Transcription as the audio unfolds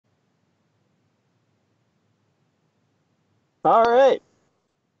All right.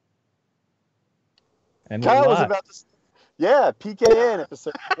 And we're Kyle was live. about to. Yeah, PKN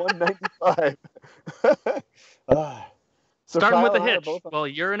episode 195. Ah, so Starting with Kyle a and I are hitch. both on Well,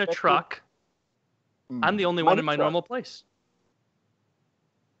 you're in a spectrum. truck. I'm the only My one new in my truck. normal place.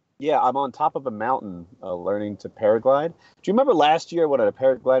 Yeah, I'm on top of a mountain learning to paraglide. Do you remember last year when I had a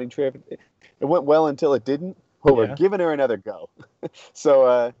paragliding trip? It went well until it didn't. Well, we're Yeah. giving her another go.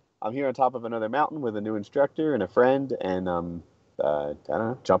 So I'm here on top of another mountain with a new instructor and a friend, and I don't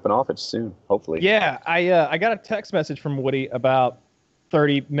know, jumping off it soon, hopefully. Yeah, I got a text message from Woody about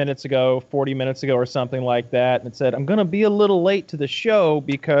 30 minutes ago, 40 minutes ago, or something like that, and it said, I'm going to be a little late to the show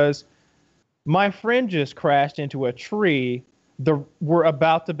because my friend just crashed into a tree. We're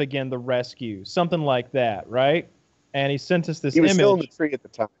about to begin the rescue, something like that, right? And he sent us this He was image. still in the tree at the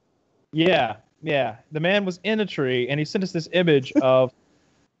time. Yeah, yeah. The man was in a tree, and he sent us this image of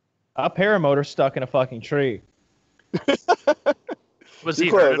a paramotor stuck in a fucking tree. Was Too he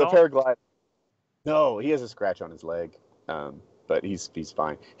close, hurt at a all? paraglide. No, he has a scratch on his leg, but he's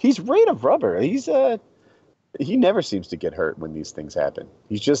fine. He's made of rubber. He never seems to get hurt when these things happen.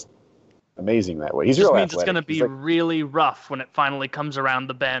 He's just amazing that way. He's Just real means it's athletic. going to He's be like, really rough when it finally comes around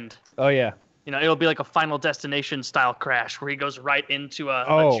the bend. Oh, yeah. You know, it'll be like a Final Destination style crash where he goes right into a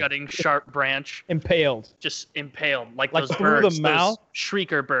Oh. jutting sharp branch, Impaled. just impaled, like Like those through the birds, mouth? those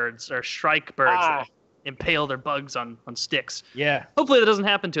shrieker birds or shrike birds that impale their bugs on sticks. Yeah. Hopefully that doesn't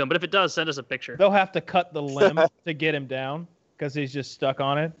happen to him, but if it does, send us a picture. They'll have to cut the limb to get him down because he's just stuck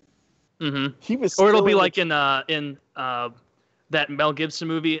on it. Mm-hmm. he was. Or it'll still be in like the in that Mel Gibson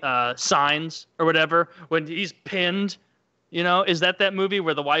movie, Signs or whatever, when he's pinned. You know, is that movie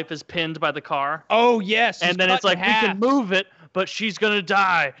where the wife is pinned by the car? Oh, yes. And then it's like, we can move it, but she's gonna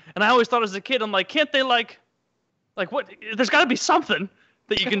die. And I always thought as a kid, I'm like, can't they like what? There's got to be something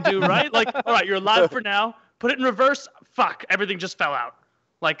that you can do, right? Like, all right, you're alive for now. Put it in reverse. Fuck, everything just fell out.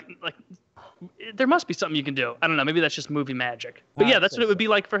 Like, there must be something you can do. I don't know. Maybe that's just movie magic. But yeah, that's what it would be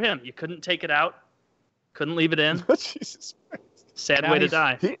like for him. You couldn't take it out. Couldn't leave it in. Jesus Christ. Sad Now way to he's-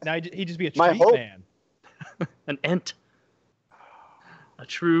 die. Now he'd just be a My tree hope- man. An ent. A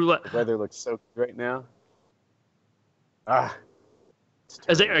true. The weather looks so good right now. Are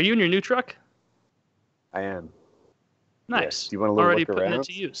you in your new truck? I am. Nice. Do you want a little Already look putting around? it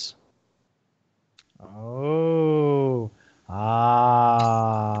to use. Oh.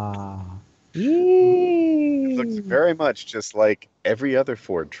 Ah. It looks very much just like every other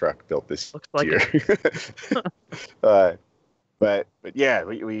Ford truck built this Looks like year. But yeah,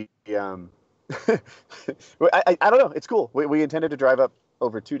 we I don't know. It's cool. We intended to drive up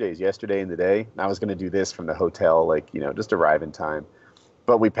over 2 days, yesterday and today. And I was going to do this from the hotel, just arrive in time.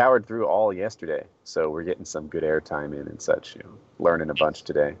 But we powered through all yesterday, so we're getting some good airtime in and such. Learning a bunch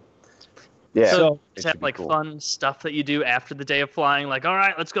today. Yeah. So it is should that be like cool. fun stuff that you do after the day of flying? Like, all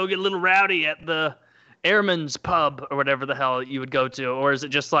right, let's go get a little rowdy at the Airman's Pub or whatever the hell you would go to, or is it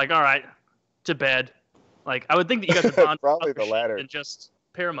just like, all right, to bed? Like, I would think that you guys would bond Probably over the shit latter. than just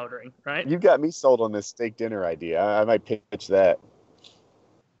paramotoring, right? You got me sold on this steak dinner idea. I might pitch that.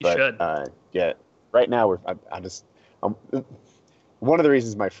 You should. Yeah. Right now, one of the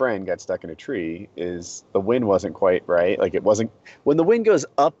reasons my friend got stuck in a tree is the wind wasn't quite right. Like it wasn't. When the wind goes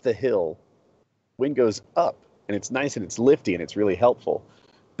up the hill, wind goes up, and it's nice and it's lifty and it's really helpful.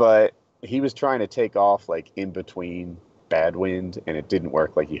 But he was trying to take off like in between bad wind, and it didn't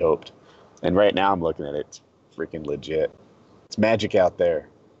work like he hoped. And right now, I'm looking at it. It's freaking legit. It's magic out there.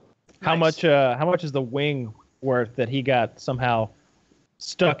 How Nice. much is the wing worth that he got somehow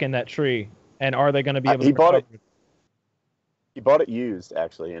stuck in that tree? And are they going to be able to He bought it. recover He bought it used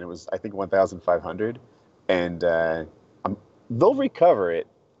actually, and it was I think 1,500, and they'll recover it.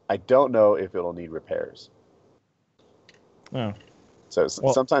 I don't know if it'll need repairs. Oh. So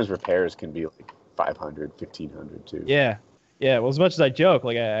Well- sometimes repairs can be like 500, 1,500 too. Yeah. Yeah, well, as much as I joke,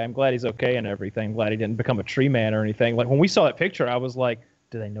 like I'm glad he's okay and everything. I'm glad he didn't become a tree man or anything. Like when we saw that picture, I was like,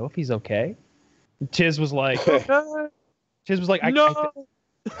 "Do they know if he's okay?" And Tiz was like, No.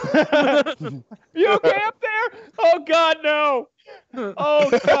 "You okay up there? Oh God, no!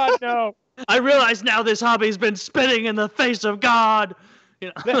 Oh God, no!" I realize now this hobby's been spitting in the face of God.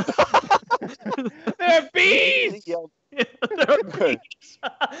 You know? They're bees. He yelled, There are bees.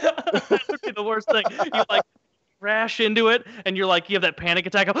 That would be the worst thing. You like crash into it, and you're like, you have that panic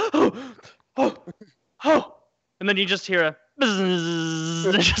attack of, oh, and then you just hear a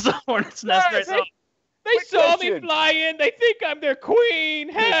bzzz, it's just a hornet's nest Guys, right They Quick saw me question. fly in. They think I'm their queen.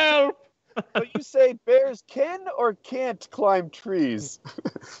 Help! So you say bears can or can't climb trees?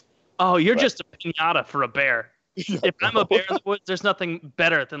 Oh, you're Right. just a pinata for a bear. If I'm a bear in the woods, there's nothing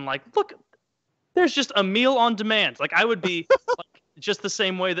better than like, look, There's just a meal on demand. Like I would be like, just the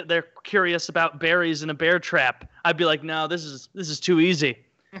same way that they're curious about berries in a bear trap. I'd be like, no, this is too easy.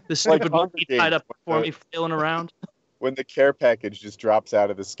 This Like stupid Hunger monkey Games, tied up before right? me flailing around. When the care package just drops out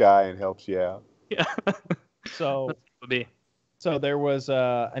of the sky and helps you out. Yeah. So That's what it would be. So there was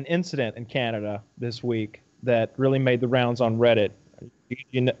an incident in Canada this week that really made the rounds on Reddit.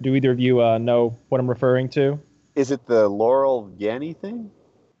 Do either of you know what I'm referring to? Is it the Laurel Yanny thing?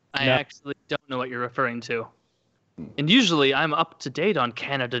 I No. actually don't know what you're referring to. And usually I'm up to date on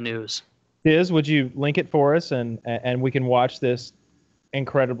Canada news. Tiz, would you link it for us and we can watch this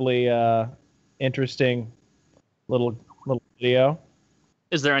incredibly interesting little video?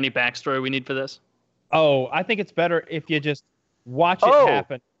 Is there any backstory we need for this? Oh, I think it's better if you just watch it Oh.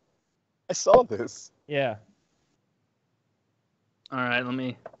 happen. I saw this. Yeah. All right, let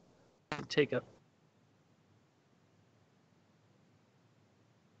me take a.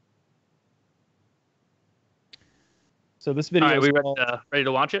 So this All video right, is we called, ready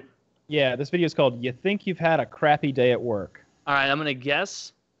to watch it? yeah, this video is called "You Think You've Had a Crappy Day at Work." All right, I'm gonna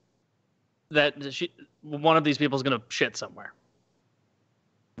guess that one of these people is gonna shit somewhere.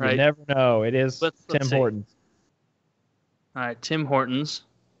 You Right. never know. It is Let's Tim see. Hortons. All right, Tim Hortons.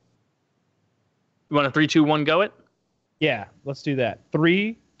 You want a 3, 2, 1, go it? Yeah, let's do that.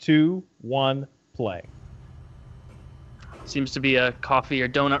 3, 2, 1, play. Seems to be a coffee or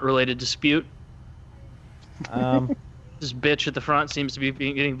donut related dispute. Um, This bitch at the front seems to be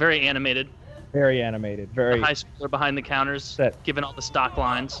getting very animated. very animated. The Very. high schooler behind the counters, Upset. giving all the stock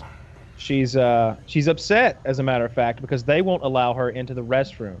lines. She's upset, as a matter of fact, because they won't allow her into the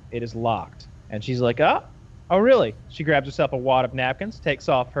restroom. It is locked, and she's like, oh, really? She grabs herself a wad of napkins, takes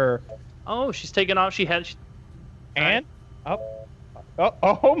off her, Oh, she's taking off. and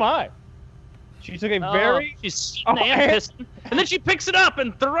oh my! She took a very She's shitting Oh, and and- pissing, and then she picks it up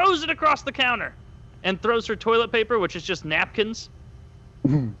and throws it across the counter, and throws her toilet paper, which is just napkins.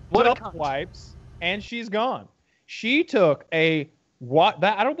 What a up cunt. wipes, and she's gone. She took a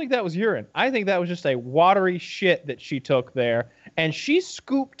that I don't think that was urine. I think that was just a watery shit that she took there, and she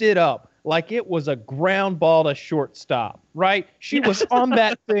scooped it up like it was a ground ball to shortstop. Right? She was on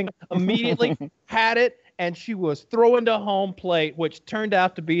that thing immediately, had it, and she was throwing to home plate, which turned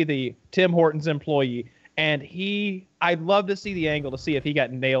out to be the Tim Hortons employee. And I'd love to see the angle to see if he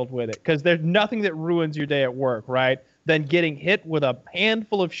got nailed with it, because there's nothing that ruins your day at work, right, than getting hit with a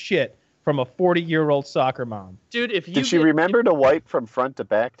handful of shit from a 40-year-old soccer mom. Dude, if you Did she remember to wipe from front to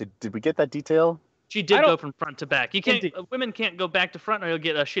back? Did we get that detail? She I did don't- go from front to back. You can't. Indeed. Women can't go back to front, or you'll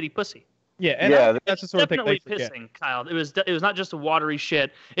get a shitty pussy. Yeah, and Yeah, I think that's the sort of thing Definitely they forget. pissing, Kyle. It was not just a watery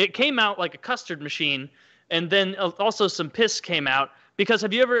shit. It came out like a custard machine, and then also some piss came out. Because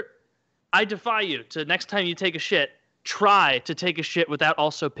have you ever? I defy you to next time you take a shit, try to take a shit without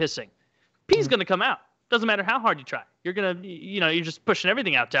also pissing. Pee's gonna come out. Doesn't matter how hard you try. You're gonna, you're just pushing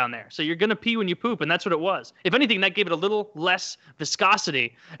everything out down there. So you're gonna pee when you poop, and that's what it was. If anything, that gave it a little less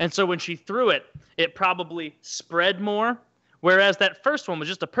viscosity, and so when she threw it, it probably spread more. Whereas that first one was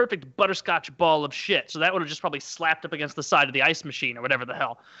just a perfect butterscotch ball of shit. So that would have just probably slapped up against the side of the ice machine or whatever the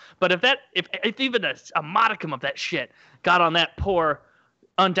hell. But if even a modicum of that shit got on that poor,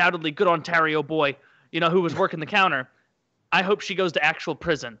 undoubtedly good Ontario boy, who was working the counter, I hope she goes to actual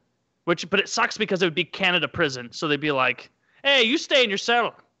prison. But it sucks because it would be Canada prison. So they'd be like, hey, you stay in your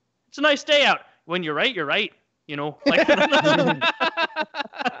cell. It's a nice day out. When you're right, you're right. Like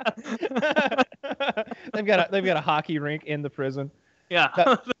they've got a hockey rink in the prison.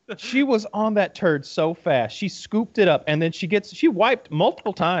 yeah. She was on that turd so fast. She scooped it up, and then she wiped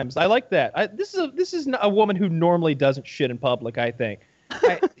multiple times. I like that. This is a woman who normally doesn't shit in public, I think.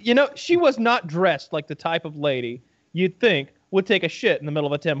 She was not dressed like the type of lady you'd think would take a shit in the middle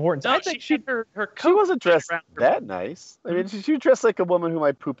of a Tim Hortons. No, I think she had her coat She wasn't dressed around her- that nice. I mean, she dressed like a woman who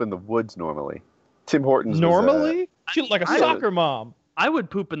might poop in the woods normally. Tim Hortons was, normally she looked like a I- soccer mom. I would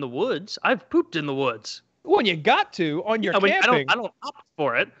poop in the woods. I've pooped in the woods. When you got to on your I mean, camping. I don't opt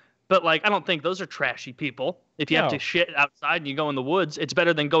for it, but I don't think those are trashy people. If you have No. to shit outside and you go in the woods, it's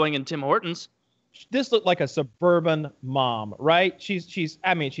better than going in Tim Hortons. This looked like a suburban mom, right? She's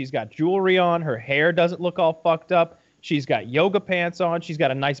got jewelry on. Her hair doesn't look all fucked up. She's got yoga pants on. She's got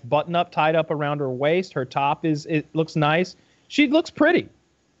a nice button up tied up around her waist. Her top it looks nice. She looks pretty.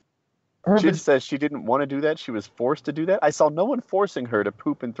 She says she didn't want to do that. She was forced to do that. I saw no one forcing her to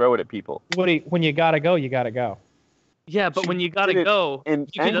poop and throw it at people. Woody, when you gotta go, you gotta go. Yeah, but She when you gotta did it go, And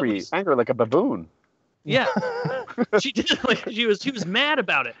you could at angry least- like a baboon. yeah, she did. She was mad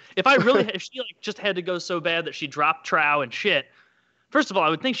about it. If she just had to go so bad that she dropped trow and shit. First of all, I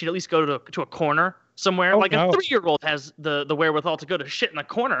would think she'd at least go to a corner somewhere. Oh, like no. a 3-year-old has the wherewithal to go to shit in a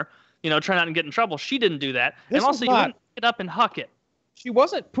corner. try not to get in trouble. She didn't do that. This and also, was you not- wouldn't pick it up and huck it. She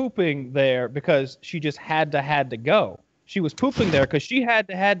wasn't pooping there because she just had to go. She was pooping there because she had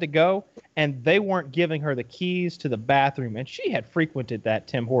to go, and they weren't giving her the keys to the bathroom. And she had frequented that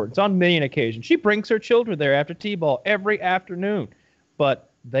Tim Hortons on a million occasions. She brings her children there after T-ball every afternoon, but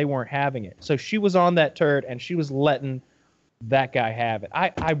they weren't having it. So she was on that turd, and she was letting that guy have it.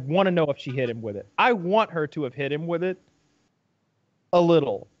 I want to know if she hit him with it. I want her to have hit him with it a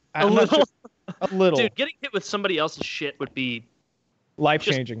little. A little? A little. Dude, getting hit with somebody else's shit would be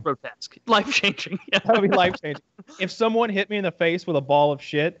Life-changing. grotesque. Life-changing. Yeah. That would be life-changing. If someone hit me in the face with a ball of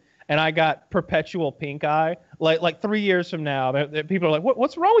shit and I got perpetual pink eye, like 3 years from now, people are like,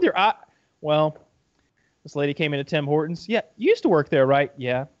 what's wrong with your eye? Well, this lady came into Tim Hortons. Yeah, you used to work there, right?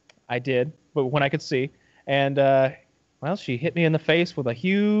 Yeah, I did, but when I could see. And, well, she hit me in the face with a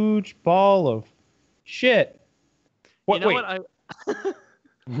huge ball of shit. What? I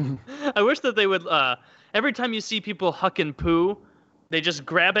wish that they would, every time you see people hucking poo, they just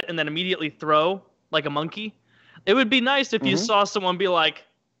grab it and then immediately throw like a monkey. It would be nice if you saw someone be like,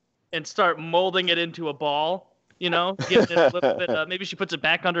 and start molding it into a ball, giving it a little bit. Maybe she puts it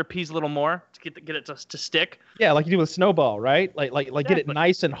back under, peas a little more to get it to stick. Yeah, like you do with snowball, right? Like get it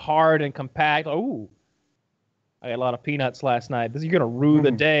nice and hard and compact. Ooh, I had a lot of peanuts last night. You're gonna rue the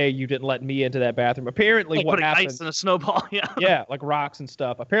day you didn't let me into that bathroom. Apparently, what happens? Ice in a snowball, yeah. Yeah, like rocks and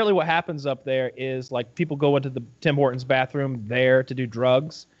stuff. Apparently, what happens up there is like people go into the Tim Hortons bathroom there to do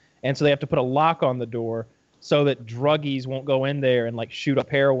drugs, and so they have to put a lock on the door so that druggies won't go in there and like shoot up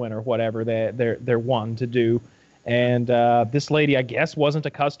heroin or whatever they're wanting to do. And this lady, I guess, wasn't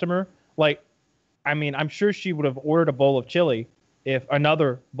a customer. Like, I mean, I'm sure she would have ordered a bowl of chili. If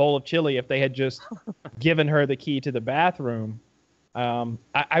they had just given her the key to the bathroom.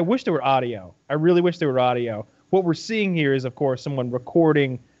 I wish there were audio. I really wish there were audio. What we're seeing here is, of course, someone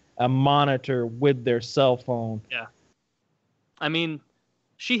recording a monitor with their cell phone. Yeah. I mean,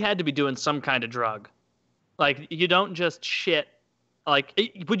 she had to be doing some kind of drug. Like, you don't just shit. Like,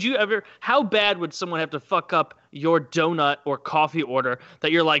 would you ever, how bad would someone have to fuck up your donut or coffee order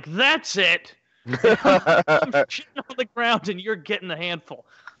that you're like, that's it? I'm shitting on the ground and you're getting a handful.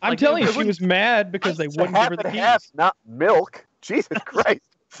 I'm telling you, she was mad because they wouldn't give her the keys. Half, not milk. Jesus Christ.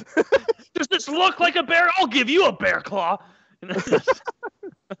 Does this look like a bear? I'll give you a bear claw.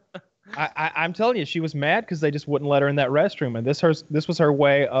 I'm telling you, she was mad because they just wouldn't let her in that restroom, and this was her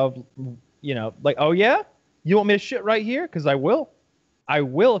way of, like, oh yeah, you want me to shit right here? Because I will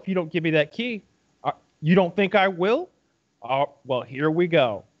if you don't give me that key. You don't think I will? Well, here we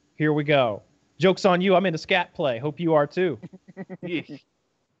go. Joke's on you. I'm into scat play. Hope you are too.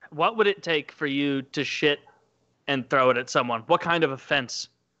 What would it take for you to shit and throw it at someone? What kind of offense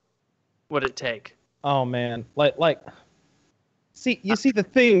would it take? Oh man, see, the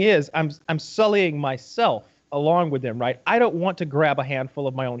thing is, I'm sullying myself along with them, right? I don't want to grab a handful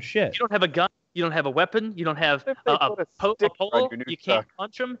of my own shit. You don't have a gun. You don't have a weapon. You don't have a pole. You can't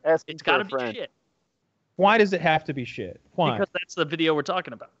punch them. It's got to be shit. Why does it have to be shit? Why? Because that's the video we're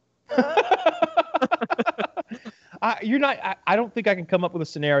talking about. I don't think I can come up with a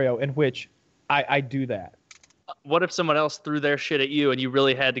scenario in which I do that. What if someone else threw their shit at you and you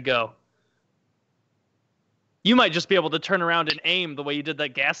really had to go? You might just be able to turn around and aim the way you did that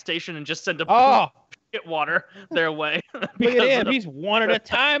gas station and just send a shit water their way. Look at him. He's one at a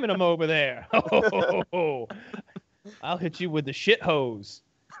time in him over there. I'll hit you with the shit hose.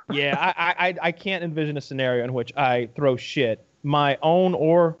 Yeah, I can't envision a scenario in which I throw shit, my own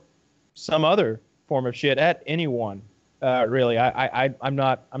or some other form of shit, at anyone. Really, I'm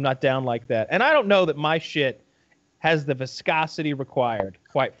not down like that, and I don't know that my shit has the viscosity required.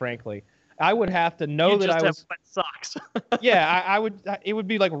 Quite frankly, I would have to know that I was. Wet socks. Yeah, I would. It would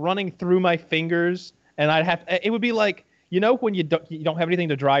be like running through my fingers, and I'd have. It would be like, when you don't have anything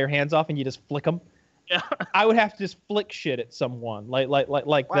to dry your hands off and you just flick them. Yeah. I would have to just flick shit at someone like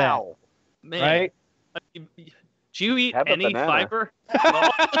wow. that. Man. Right? Do you eat any fiber?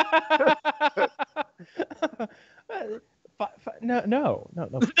 No fiber. No.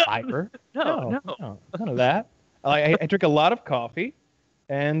 None of that. I drink a lot of coffee,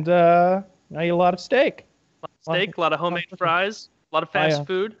 and I eat a lot of steak. A lot of homemade fries, a lot of fast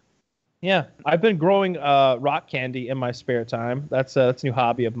food. Yeah, I've been growing rock candy in my spare time. That's a new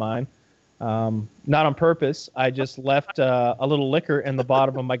hobby of mine. Not on purpose. I just left a little liquor in the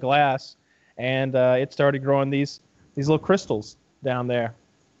bottom of my glass, and it started growing these little crystals down there.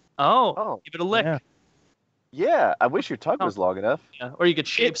 Oh, give it a lick. Yeah, I wish your tongue was long enough. Yeah, or you could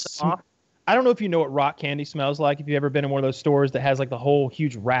shave some off. I don't know if you know what rock candy smells like, if you've ever been in one of those stores that has like the whole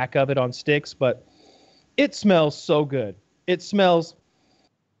huge rack of it on sticks, but it smells so good. It smells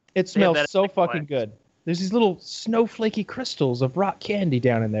It They have smells that so at Chick-fil-A. fucking good. There's these little snowflakey crystals of rock candy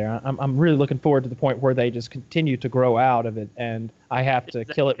down in there. I'm really looking forward to the point where they just continue to grow out of it, and I have to Is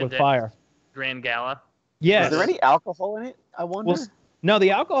that kill it with condensed fire. Grand Gala. Yes. Is there any alcohol in it? I wonder. Well, no, the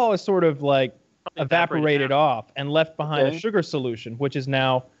alcohol is sort of like Probably evaporated out. off and left behind Okay. a sugar solution, which is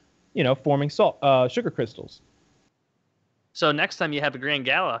now, forming sugar crystals. So next time you have a Grand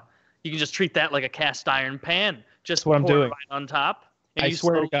Gala, you can just treat that like a cast iron pan. Just That's what I'm pour it doing. right on top. And I you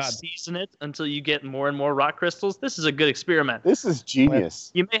swear to slowly God. season it until you get more and more rock crystals. This is a good experiment. This is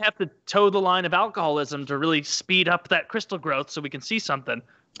genius. You may have to toe the line of alcoholism to really speed up that crystal growth so we can see something.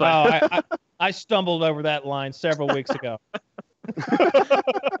 But I stumbled over that line several weeks ago.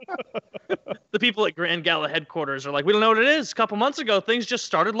 the people at Grand Gala headquarters are like, we don't know what it is. A couple months ago, things just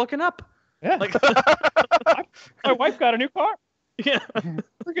started looking up. Yeah. Like, My wife got a new car. yeah,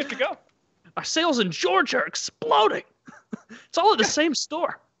 We're good to go. our sales in Georgia are exploding. It's all at the same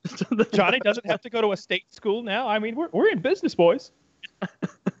store. Johnny doesn't have to go to a state school now. I mean, we're in business, boys.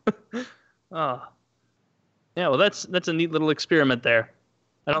 Oh, yeah. Well, that's a neat little experiment there.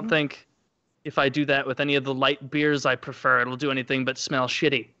 I don't think if I do that with any of the light beers I prefer, it'll do anything but smell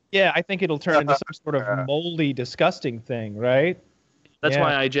shitty. Yeah, I think it'll turn into some sort of moldy, disgusting thing, right? That's Yeah.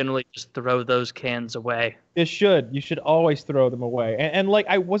 why I generally just throw those cans away. You should always throw them away. And like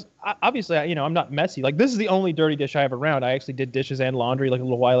obviously, I'm not messy. Like this is the only dirty dish I have around. I actually did dishes and laundry like a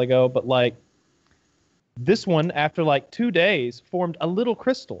little while ago, but like this one after like 2 days formed a little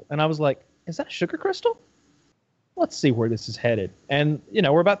crystal, and I was like, is that a sugar crystal? Let's see where this is headed. And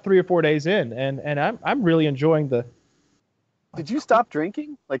we're about 3 or 4 days in, and I'm really enjoying the. Did you stop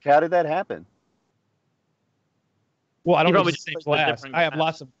drinking? Like, how did that happen? Well, I don't You use probably the just same used a glass. different I have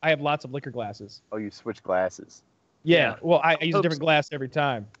glass. lots of liquor glasses. Oh, you switched glasses. Yeah. Yeah. Well, I use a Hope different so. glass every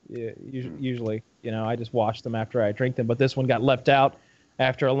time. Usually, I just wash them after I drink them. But this one got left out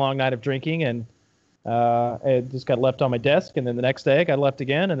after a long night of drinking, and it just got left on my desk. And then the next day, it got left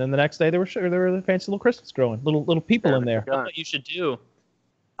again. And then the next day, there were the fancy little crystals growing, little people in there. What you should do,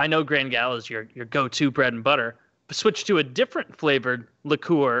 I know Grand Gala is your go-to bread and butter, but switch to a different flavored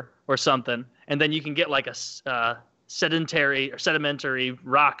liqueur or something, and then you can get like a sedimentary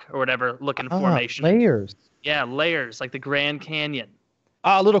rock or whatever looking formation. Layers. Yeah, layers like the Grand Canyon.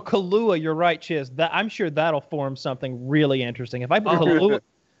 A little Kahlua. You're right, Chiz. I'm sure that'll form something really interesting. If I put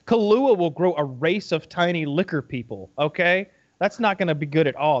Kahlua will grow a race of tiny liquor people. Okay, that's not going to be good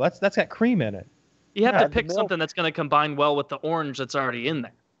at all. That's got cream in it. You have Yeah, to pick milk. something that's going to combine well with the orange that's already in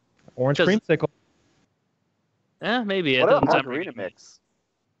there. Orange 'Cause- creamsicle. Maybe. It What about doesn't sound margarita really- mix?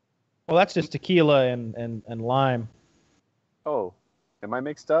 Well, that's just tequila and lime. Oh, am I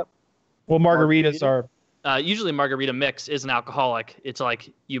mixed up? Well, margaritas Margarita? are. Usually margarita mix is an alcoholic. It's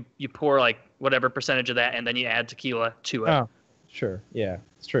like you pour like whatever percentage of that and then you add tequila to it. Oh, sure. Yeah,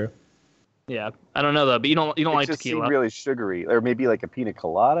 it's true. Yeah, I don't know though, but you don't It like just tequila. seemed really sugary, or maybe like a pina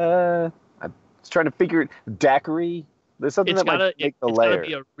colada. I was trying to figure daiquiri. There's something It's that might make the it's layer. gotta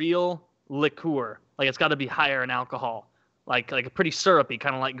be a real liqueur. Like it's got to be higher in alcohol, like a pretty syrupy,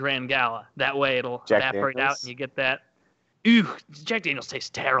 kind of like Grand Gala. That way it'll Jack evaporate out Daniels? and you get that. Ooh, Jack Daniels tastes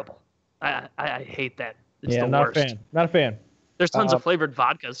terrible. I hate that. It's Yeah, the not worst. a fan. Not a fan. There's tons Uh, of flavored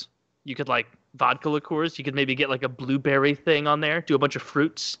vodkas. You could like vodka liqueurs. You could maybe get like a blueberry thing on there. Do a bunch of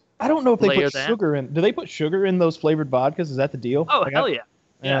fruits. I don't know if they Layer put that. sugar in. Do they put sugar in those flavored vodkas? Is that the deal? Oh Like, hell yeah!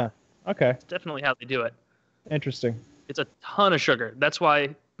 Yeah. Okay. It's definitely how they do it. Interesting. It's a ton of sugar. That's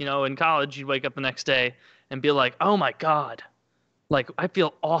why, in college, you'd wake up the next day and be like, oh my God, like I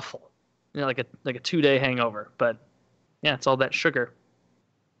feel awful. Like a 2-day hangover. But yeah, it's all that sugar.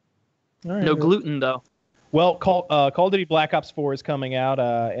 All right. No gluten though. Well, Call of Duty Black Ops 4 is coming out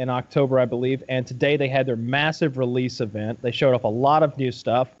in October, I believe, and today they had their massive release event. They showed off a lot of new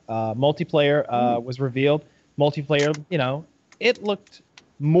stuff. Multiplayer was revealed. Multiplayer, it looked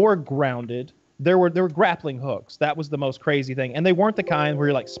more grounded. There were grappling hooks. That was the most crazy thing, and they weren't the kind where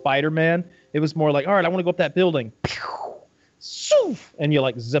you're like Spider-Man. It was more like, all right, I want to go up that building, Soof! And you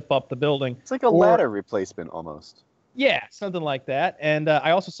like zip up the building. It's like a Or- ladder replacement almost. Yeah, something like that. And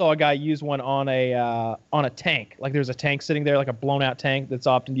I also saw a guy use one on a tank. Like there's a tank sitting there, like a blown out tank that's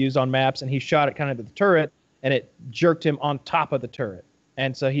often used on maps, and he shot it kind of at the turret, and it jerked him on top of the turret.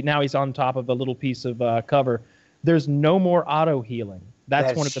 And so he's on top of a little piece of cover. There's no more auto healing.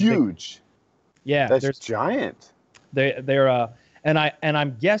 That's one of the big, huge. yeah. That's There's giant. they're and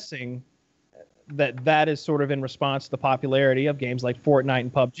I'm guessing that is sort of in response to the popularity of games like Fortnite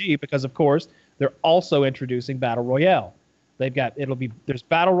and PUBG, because of course they're also introducing Battle Royale. There's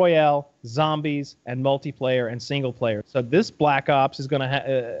Battle Royale, zombies, and multiplayer and single player. So this Black Ops is going to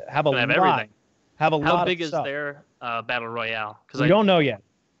have a Gonna have lot. everything. Have a lot How big of is stuff. their battle royale? Because We don't know yet.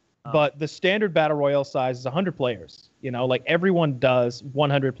 But the standard battle royale size is 100 players. Like everyone does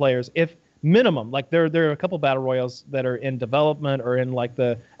 100 players, if minimum. Like there are a couple battle royales that are in development or in like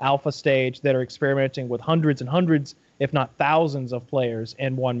the alpha stage that are experimenting with hundreds and hundreds, if not thousands, of players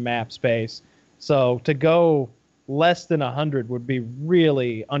in one map space. So to go less than 100 would be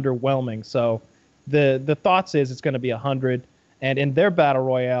really underwhelming. So the thoughts is it's going to be 100. And in their battle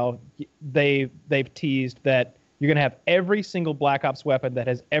royale, they've teased that you're going to have every single Black Ops weapon that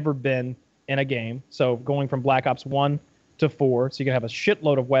has ever been in a game. So going from Black Ops 1 to 4. So you're going to have a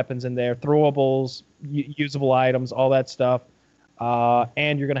shitload of weapons in there, throwables, usable items, all that stuff.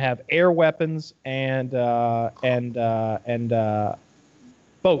 And you're going to have air weapons and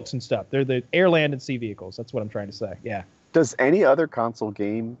boats and stuff. They're the air, land, and sea vehicles. That's what I'm trying to say. Yeah. Does any other console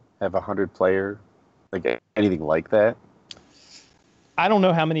game have 100 player, like anything like that? I don't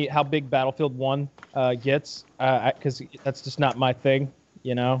know how big Battlefield 1 gets, because that's just not my thing,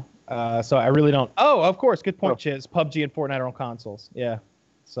 So I really don't. Oh, of course, good point, Chiz. PUBG and Fortnite are on consoles. Yeah.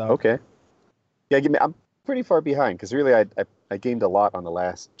 So. Okay. Yeah, I'm pretty far behind because really I gamed a lot on the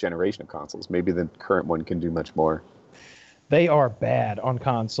last generation of consoles. Maybe the current one can do much more. They are bad on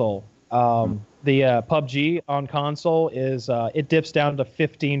console. The PUBG on console is it dips down to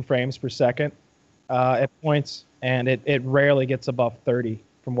 15 frames per second at points, and it rarely gets above 30,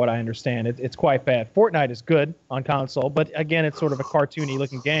 from what I understand. It's quite bad. Fortnite is good on console, but again, it's sort of a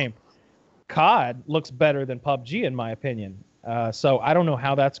cartoony-looking game. COD looks better than PUBG, in my opinion. So I don't know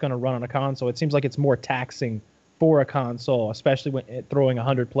how that's going to run on a console. It seems like it's more taxing for a console, especially when throwing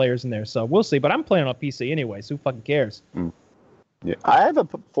 100 players in there. So we'll see. But I'm playing on PC anyway, so who fucking cares? Yeah, I have a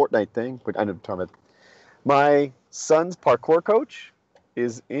Fortnite thing, but I know talking about. My son's parkour coach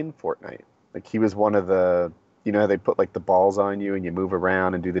is in Fortnite. Like he was one of the, how they put like the balls on you and you move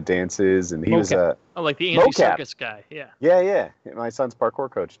around and do the dances, and he was a like the Andy Serkis guy. Yeah. Yeah. My son's parkour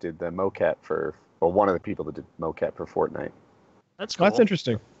coach did the mocap one of the people that did mocap for Fortnite. That's cool. That's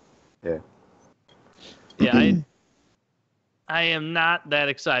interesting. Yeah. Yeah, I am not that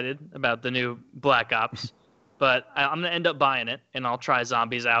excited about the new Black Ops, but I'm going to end up buying it, and I'll try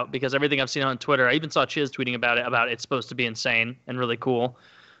Zombies out, because everything I've seen on Twitter, I even saw Chiz tweeting about it's supposed to be insane and really cool.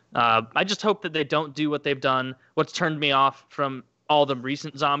 I just hope that they don't do what they've done, what's turned me off from all the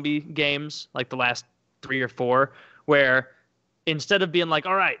recent zombie games, like the last 3 or 4, where instead of being like,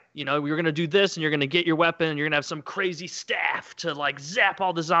 all right, you're going to do this and you're going to get your weapon and you're going to have some crazy staff to like zap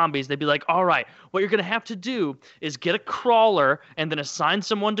all the zombies, they'd be like, all right, what you're going to have to do is get a crawler and then assign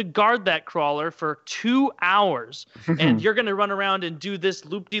someone to guard that crawler for 2 hours. And you're going to run around and do this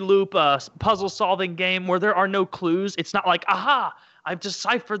loop-de-loop puzzle solving game where there are no clues. It's not like, aha, I've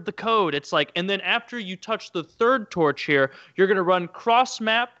deciphered the code. It's like, and then after you touch the third torch here, you're going to run cross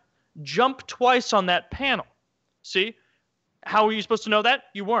map, jump twice on that panel. See? How were you supposed to know that?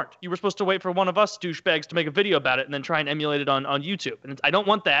 You weren't. You were supposed to wait for one of us douchebags to make a video about it and then try and emulate it on YouTube. And I don't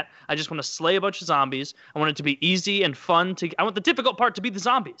want that. I just want to slay a bunch of zombies. I want it to be easy and fun. I want the difficult part to be the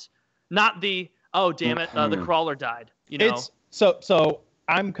zombies, not the, oh, damn it, the crawler died. It's so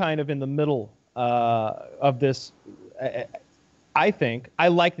I'm kind of in the middle of this. I think I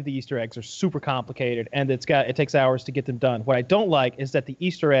like that the Easter eggs are super complicated and it takes hours to get them done. What I don't like is that the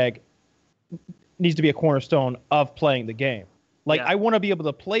Easter egg needs to be a cornerstone of playing the game. I want to be able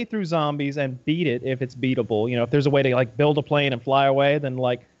to play through zombies and beat it if it's beatable. If there's a way to like build a plane and fly away, then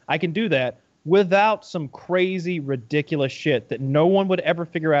like I can do that without some crazy, ridiculous shit that no one would ever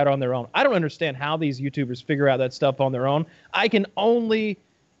figure out on their own. I don't understand how these YouTubers figure out that stuff on their own. I can only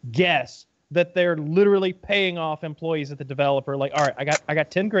guess that they're literally paying off employees at the developer. Like, all right, I got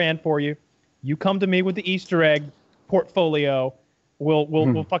 10 grand for you. You come to me with the Easter egg portfolio.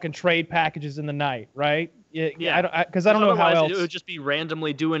 We'll fucking trade packages in the night, right? Yeah. Because I don't know how else. It would just be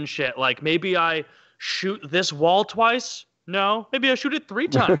randomly doing shit. Like maybe I shoot this wall twice. No. Maybe I shoot it 3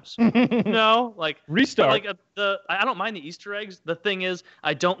 times. No. Like restart. I don't mind the Easter eggs. The thing is,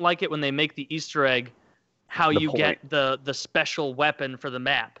 I don't like it when they make the Easter egg how you get the special weapon for the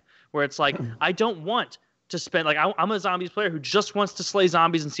map. Where it's like, I don't want to spend, like, I'm a zombies player who just wants to slay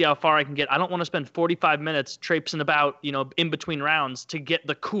zombies and see how far I can get. I don't want to spend 45 minutes traipsing about, in between rounds to get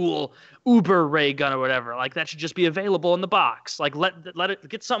the cool Uber ray gun or whatever. Like, that should just be available in the box. Like, let it,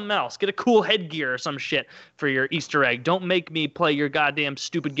 get something else. Get a cool headgear or some shit for your Easter egg. Don't make me play your goddamn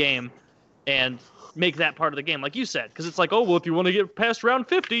stupid game and make that part of the game, like you said, because it's like, oh, well, if you want to get past round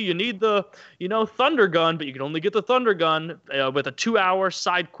 50, you need the, thunder gun, but you can only get the thunder gun with a 2-hour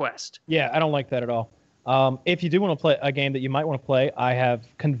side quest. Yeah, I don't like that at all. If you do want to play a game that you might want to play, I have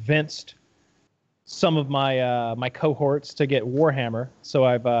convinced some of my my cohorts to get Warhammer, so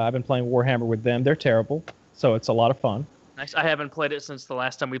I've been playing Warhammer with them. They're terrible, so it's a lot of fun. Nice. I haven't played it since the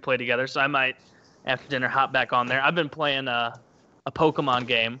last time we played together, so I might after dinner hop back on there. I've been playing a Pokemon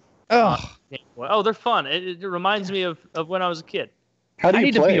game. Oh, Oh, they're fun. It reminds me of when I was a kid. How do I you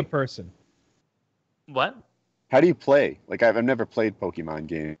need to play? be a person. What? How do you play? Like I've never played Pokemon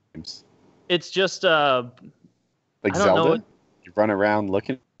games. It's just Like I don't Zelda? know. You run around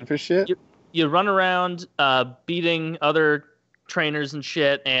looking for shit? You run around beating other trainers and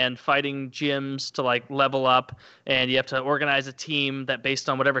shit and fighting gyms to like level up, and you have to organize a team that based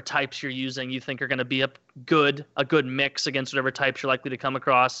on whatever types you're using you think are going to be a good mix against whatever types you're likely to come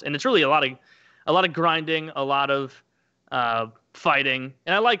across. And it's really a lot of grinding, a lot of fighting,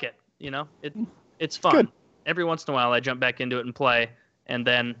 and I like it. It's fun. Good. Every once in a while I jump back into it and play, and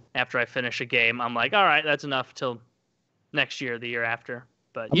then after I finish a game I'm like, all right, that's enough till next year or the year after.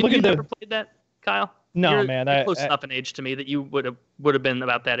 But I'm you looking never to- played that, Kyle? No, You're man. close enough in age to me that you would have been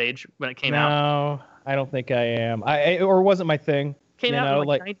about that age when it came out. No, I don't think I am. Or wasn't my thing. Came you out know, in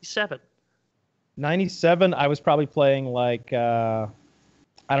like 97. 97. I was probably playing like I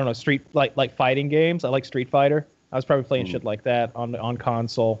don't know, like fighting games. I like Street Fighter. I was probably playing shit like that on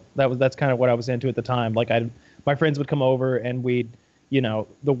console. That's kind of what I was into at the time. Like my friends would come over and we'd, the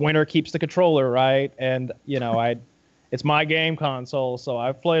winner keeps the controller, right? And it's my game console, so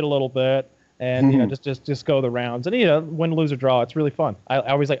I've played a little bit. And just go the rounds, and win, lose, or draw. It's really fun.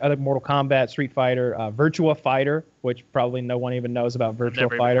 I like Mortal Kombat, Street Fighter, Virtua Fighter, which probably no one even knows about Virtua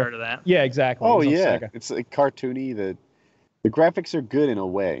Never Fighter. even heard of that. Yeah, exactly. Oh It was on yeah, Sega. it's like cartoony. The graphics are good in a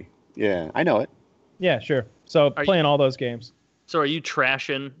way. Yeah, I know it. Yeah, sure. So playing all those games. So are you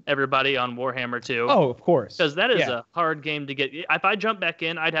trashing everybody on Warhammer 2? Oh, of course. Because that is Yeah. a hard game to get. If I jump back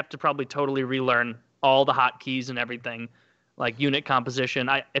in, I'd have to probably totally relearn all the hotkeys and everything, like unit composition.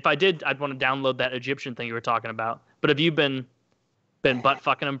 If I did, I'd want to download that Egyptian thing you were talking about. But have you been butt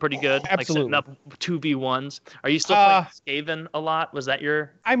fucking them pretty good? Absolutely. Like setting up 2v1s. Are you still playing Skaven a lot? Was that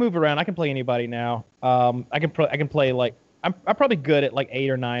your? I move around. I can play anybody now. I can play like I'm probably good at like 8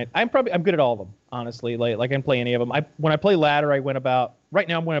 or 9. I'm good at all of them, honestly. Like I can play any of them. When I play ladder, I'm winning about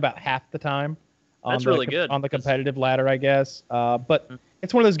half the time. That's really good. On the competitive ladder, I guess. But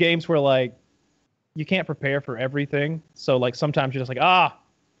it's one of those games where like you can't prepare for everything. So like sometimes you're just like,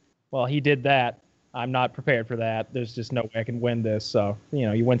 well, he did that. I'm not prepared for that. There's just no way I can win this. So,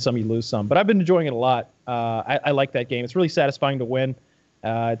 you win some, you lose some. But I've been enjoying it a lot. I like that game. It's really satisfying to win.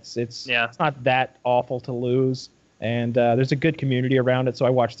 It's not that awful to lose. And there's a good community around it. So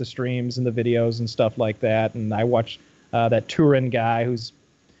I watch the streams and the videos and stuff like that. And I watch that Turin guy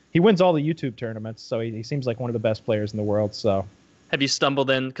he wins all the YouTube tournaments. So he seems like one of the best players in the world. So. Have you stumbled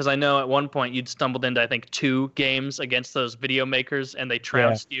in? Because I know at one point you'd stumbled into, I think, 2 games against those video makers, and they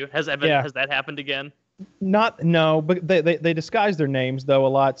trounced you. Has that happened again? No, but they disguise their names though a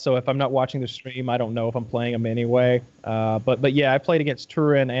lot. So if I'm not watching the stream, I don't know if I'm playing them anyway. But yeah, I played against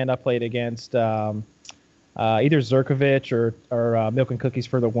Turin and I played against either Zerkovich or Milk and Cookies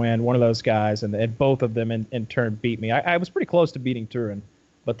for the win. One of those guys, and both of them in turn beat me. I was pretty close to beating Turin,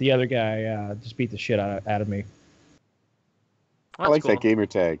 but the other guy just beat the shit out of me. I like that gamer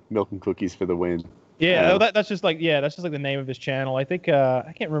tag, Milk and Cookies for the win. Yeah, that's just like the name of his channel. I think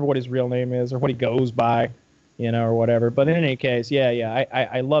I can't remember what his real name is or what he goes by, or whatever. But in any case,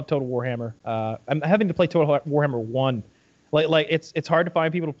 I love Total Warhammer. I'm having to play Total Warhammer 1. Like it's hard to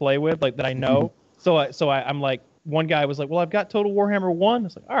find people to play with like that I know. So I'm like, one guy was like, well, I've got Total Warhammer 1.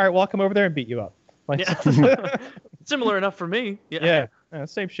 It's like, all right, well, I'll come over there and beat you up. Like, yeah. Similar enough for me. Yeah,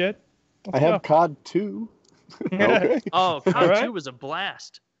 same shit. I have COD 2. Okay. Oh, COD 2 was a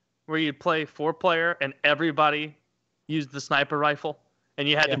blast. Where you'd play 4-player and everybody used the sniper rifle, and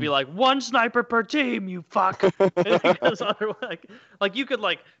you had to be like 1 sniper per team, you fuck. Because like you could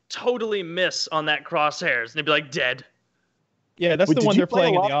like totally miss on that crosshairs, and it'd be like dead. Yeah, that's the one they're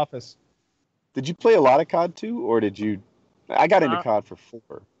playing in the office. Did you play a lot of COD 2, or did you? I got into COD for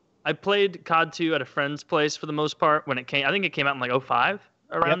 4. I played COD 2 at a friend's place for the most part when it came. I think it came out in like 05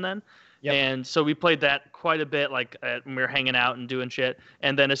 around then. Yep. And so we played that quite a bit, like when we were hanging out and doing shit.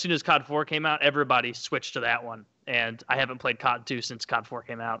 And then as soon as COD 4 came out, everybody switched to that one. And I haven't played COD 2 since COD 4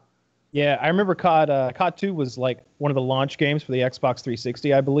 came out. Yeah, I remember COD 2 was like one of the launch games for the Xbox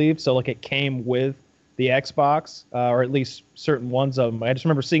 360, I believe. So like it came with the Xbox, or at least certain ones of them. I just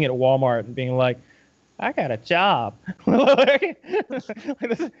remember seeing it at Walmart and being like, I got a job. I can't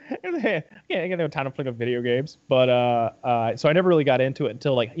have time to play video games. But so I never really got into it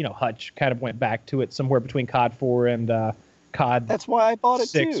until like Hutch kind of went back to it somewhere between COD 4 and COD. That's why I bought it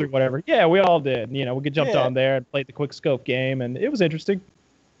 6 too. Or whatever. Yeah, we all did. We jumped on there and played the quick scope game, and it was interesting.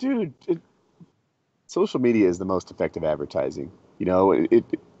 Dude, social media is the most effective advertising.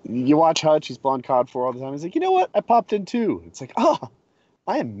 You watch Hutch, he's blonde COD 4 all the time. He's like, you know what? I popped in too. It's like, oh,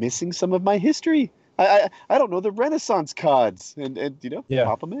 I am missing some of my history. I don't know the Renaissance CODs, and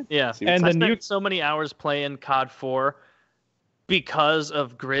pop them in. Yeah, and I spent so many hours playing COD 4 because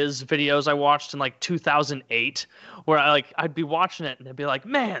of Grizz videos I watched in like 2008, where I'd be watching it and I'd be like,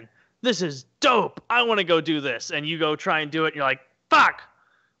 man, this is dope. I want to go do this, and you go try and do it, and you're like, fuck,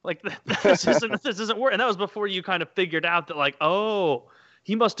 like this isn't working. And that was before you kind of figured out that like, oh,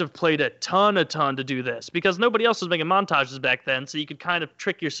 he must have played a ton to do this, because nobody else was making montages back then. So you could kind of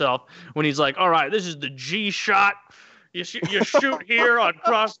trick yourself when he's like, all right, this is the G shot. You shoot here on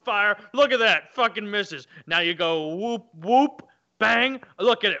crossfire. Look at that. Fucking misses. Now you go whoop, whoop, bang.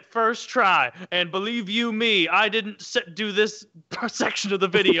 Look at it. First try. And believe you me, I didn't do this section of the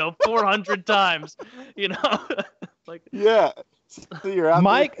video 400 times. You know? Like, yeah. So you're out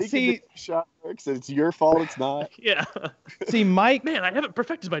Mike, there see, shot works, and it's your fault. It's not. yeah. See, Mike. Man, I haven't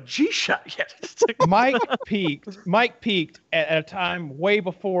perfected my G shot yet. Mike peaked at a time way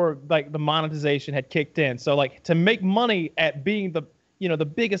before like the monetization had kicked in. So like to make money at being the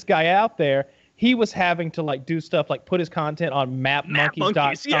biggest guy out there, he was having to like do stuff like put his content on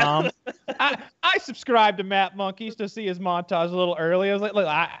mapmonkeys.com. Yeah. I subscribed to Map Monkeys to see his montage a little early. I was like, look,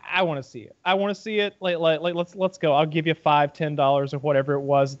 I want to see it. I want to see it. Like let's go. I'll give you $5-10 or whatever it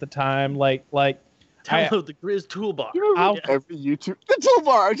was at the time. Like download the Grizz toolbar. You remember every YouTube the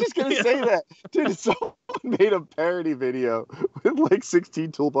toolbar. I was just gonna say that, dude. Someone made a parody video with like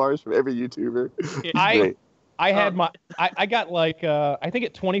 16 toolbars from every YouTuber. Yeah. I got like I think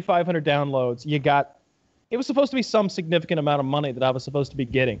at 2,500 downloads, it was supposed to be some significant amount of money that I was supposed to be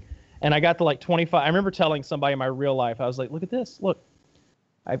getting, and I got to like 25. I remember telling somebody in my real life, I was like, look at this, look,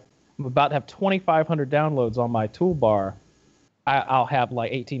 I'm about to have 2,500 downloads on my toolbar. I'll have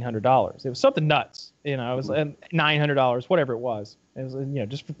like $1,800. It was something nuts, it was $900, whatever it was. It was,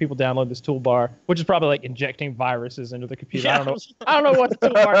 just for people download this toolbar, which is probably like injecting viruses into the computer. Yeah. I don't know what the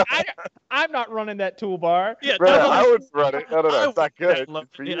toolbar. I'm not running that toolbar. Yeah, right, I would run it. No, it's not good.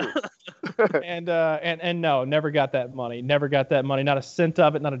 It's for you. and no, never got that money. Never got that money. Not a cent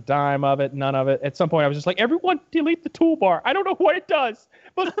of it. Not a dime of it. None of it. At some point, I was just like, everyone, delete the toolbar. I don't know what it does,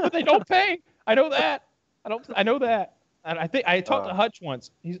 but they don't pay. I know that. I know that. And I think I talked to Hutch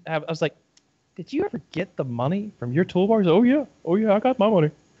once. I was like, did you ever get the money from your toolbars? Oh yeah, I got my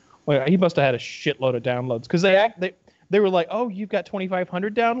money. Well, he must have had a shitload of downloads, because they were like, oh, you've got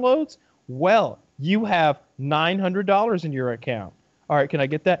 2,500 downloads? Well, you have $900 in your account. All right, can I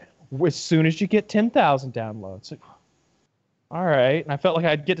get that? As soon as you get 10,000 downloads. Like, all right. And I felt like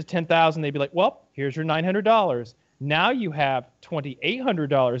I'd get to 10,000. They'd be like, well, here's your $900. Now you have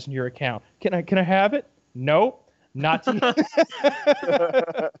 $2,800 in your account. Can I have it? Nope. Not to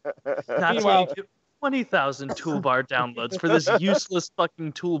Meanwhile, 20,000 toolbar downloads for this useless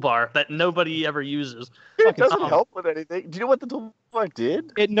fucking toolbar that nobody ever uses. It doesn't help with anything. Do you know what the toolbar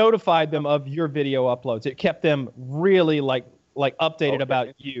did? It notified them of your video uploads. It kept them really like updated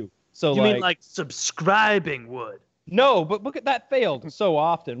about you. So you mean like subscribing would? No, but look at that failed so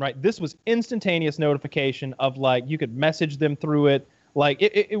often, right? This was instantaneous notification of like you could message them through it. Like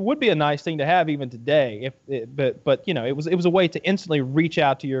it would be a nice thing to have even today, but it was a way to instantly reach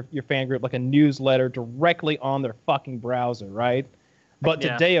out to your fan group, like a newsletter directly on their fucking browser, right? But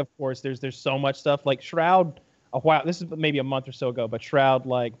today, of course, there's so much stuff. Like Shroud, this is maybe a month or so ago, but Shroud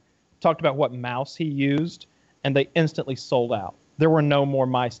like talked about what mouse he used, and they instantly sold out. There were no more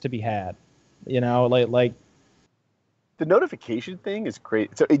mice to be had, like the notification thing is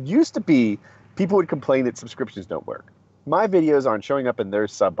great. So it used to be people would complain that subscriptions don't work. My videos aren't showing up in their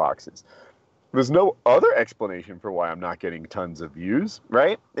sub boxes. There's no other explanation for why I'm not getting tons of views,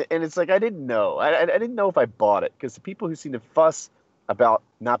 right? And it's like, I didn't know. I didn't know if I bought it, because the people who seemed to fuss about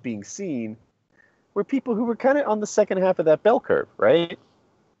not being seen were people who were kind of on the second half of that bell curve, right?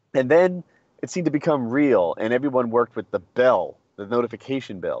 And then it seemed to become real, and everyone worked with the bell, the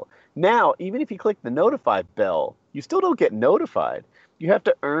notification bell. Now, even if you click the notify bell, you still don't get notified. You have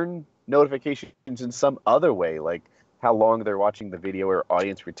to earn notifications in some other way, like how long they're watching the video or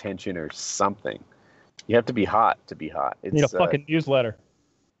audience retention or something. You have to be hot to be hot. You need a fucking newsletter.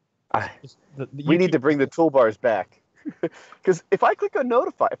 We need to bring the toolbars back. Because if I click on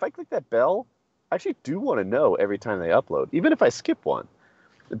notify, if I click that bell, I actually do want to know every time they upload, even if I skip one.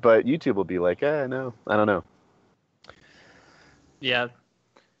 But YouTube will be like, no, I don't know. Yeah.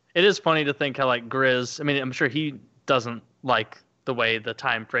 It is funny to think how like Grizz, I mean, I'm sure he doesn't like the way the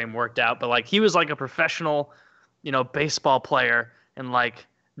time frame worked out, but like he was like a professional baseball player in like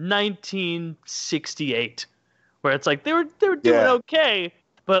 1968, where it's like they were doing okay,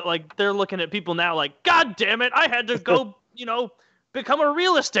 but like they're looking at people now like, God damn it, I had to go, become a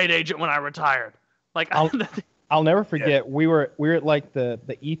real estate agent when I retired. Like, I'll never forget. We were at like the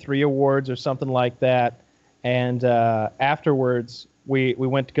E3 awards or something like that, and afterwards we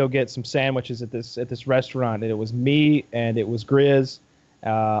went to go get some sandwiches at this restaurant. And it was me and it was Grizz,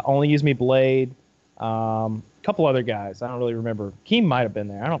 Only Use Me Blade, a couple other guys. I don't really remember. Keem might have been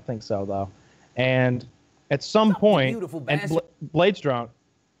there. I don't think so though. And at some point, and Blade's drunk.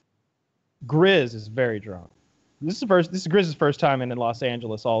 Grizz is very drunk. This is Grizz's first time in Los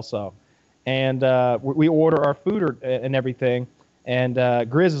Angeles also. And we order our food and everything. And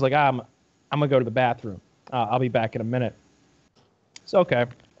Grizz is like, I'm going to go to the bathroom. I'll be back in a minute. So, okay.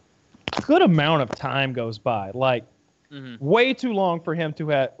 A good amount of time goes by. Like, way too long for him to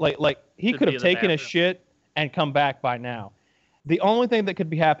have, like he could have taken a shit and come back by now. The only thing that could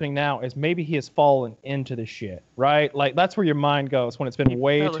be happening now is maybe he has fallen into the shit, right? Like, that's where your mind goes when it's been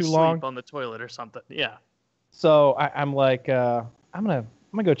way too long. On the toilet or something, yeah. So I'm like, I'm gonna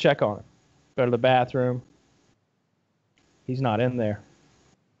go check on him. Go to the bathroom. He's not in there.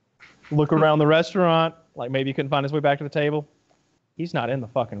 Look around the restaurant, like maybe he couldn't find his way back to the table. He's not in the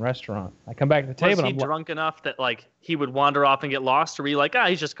fucking restaurant. I come back to the table. Was he drunk enough that like he would wander off and get lost, or were you like,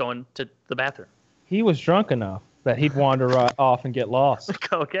 he's just going to the bathroom? He was drunk enough that he'd wander off and get lost.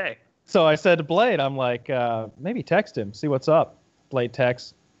 Okay. So I said to Blade, I'm like, maybe text him, see what's up. Blade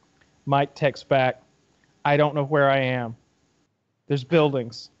texts. Mike texts back, I don't know where I am. There's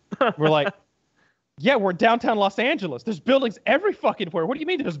buildings. We're like, yeah, we're downtown Los Angeles. There's buildings every fucking where. What do you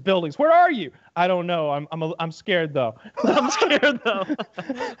mean there's buildings? Where are you? I don't know. I'm scared though. I'm scared though.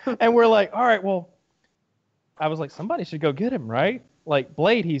 And we're like, all right, well, I was like, somebody should go get him, right? Like,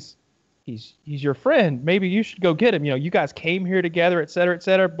 Blade, he's your friend. Maybe you should go get him. You know, you guys came here together, et cetera, et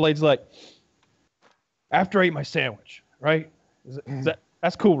cetera. Blade's like, after I eat my sandwich, right?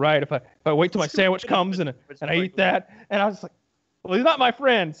 That's cool, right? If I wait till my sandwich comes and I eat that, and I was like, well, he's not my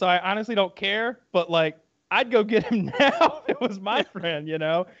friend, so I honestly don't care. But like, I'd go get him now if it was my friend, you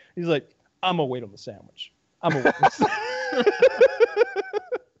know? He's like, I'm gonna wait on the sandwich. I'm gonna wait.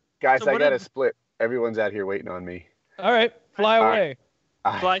 Guys, so I got a split. Everyone's out here waiting on me. All right, fly away.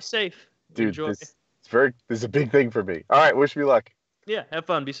 Fly safe. Dude, Enjoy. this is a big thing for me. All right, wish me luck. Yeah, have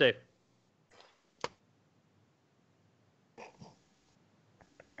fun. Be safe.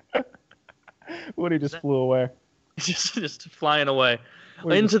 Woody just flew away. just flying away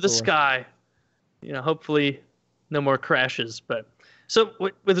into the sky. You know, hopefully no more crashes. But so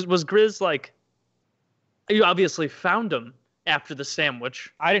was Grizz like? You obviously found him after the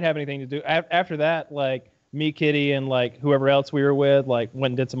sandwich. I didn't have anything to do after that. Like, me, Kitty, and like whoever else we were with, like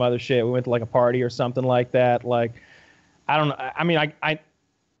went and did some other shit. We went to like a party or something like that. Like, I don't know. I mean,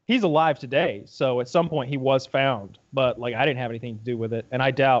 he's alive today, so at some point he was found, but like I didn't have anything to do with it, and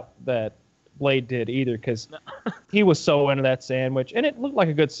I doubt that Blade did either, because he was so into that sandwich, and it looked like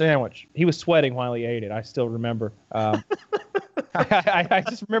a good sandwich. He was sweating while he ate it. I still remember. I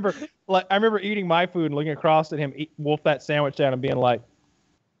just remember, like, I remember eating my food and looking across at him, wolf that sandwich down, and being like,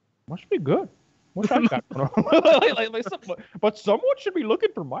 "Must be good. What's that got going on?" But someone should be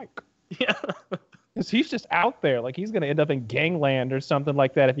looking for Mike. Yeah. Because he's just out there. Like, he's going to end up in gangland or something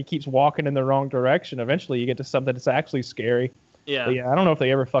like that if he keeps walking in the wrong direction. Eventually, you get to something that's actually scary. Yeah. But yeah, I don't know if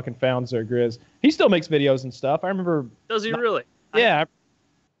they ever fucking found Sir Grizz. He still makes videos and stuff. I remember. Does he really? Yeah.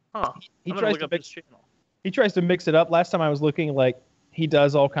 He tries to mix his channel. He tries to mix it up. Last time I was looking, like, he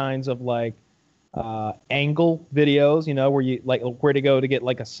does all kinds of like angle videos, you know, where you like where to go to get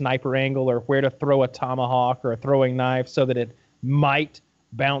like a sniper angle, or where to throw a tomahawk or a throwing knife so that it might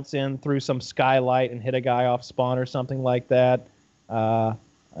bounce in through some skylight and hit a guy off spawn or something like that,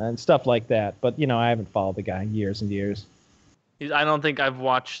 and stuff like that. But you know, I haven't followed the guy in years and years. I don't think I haven't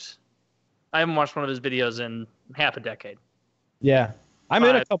watched one of his videos in half a decade. Yeah. I'm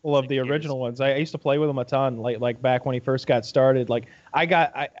in a couple of the original ones. I used to play with him a ton, like back when he first got started. Like,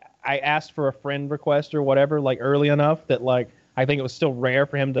 I asked for a friend request or whatever, like early enough that like I think it was still rare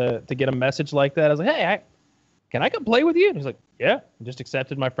for him to get a message like that. I was like, hey, can I come play with you? And he's like, yeah. And just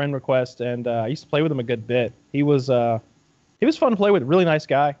accepted my friend request, and I used to play with him a good bit. He was fun to play with. Really nice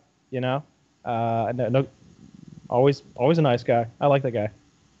guy, you know. No, always a nice guy. I like that guy.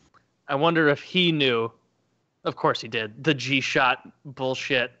 I wonder if he knew. Of course he did. The G-Shot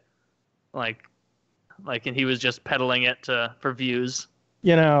bullshit, like, and he was just peddling it for views.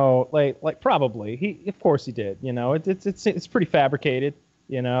 You know, like probably of course he did. You know, it's pretty fabricated.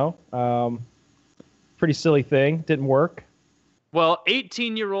 You know, pretty silly thing. Didn't work. Well,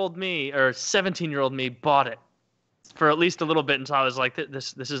 18-year-old me or 17-year-old me bought it for at least a little bit until I was like,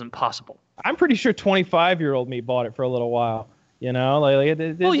 this isn't possible. I'm pretty sure 25-year-old me bought it for a little while. You know,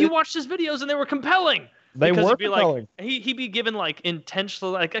 you watched his videos and they were compelling. They because were it'd be like compelling. he'd be given like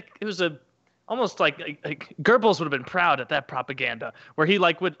intentional, like it was almost like Goebbels would have been proud at that propaganda where he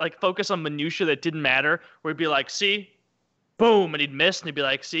like would like focus on minutia that didn't matter, where he'd be like, see, boom, and he'd miss, and he'd be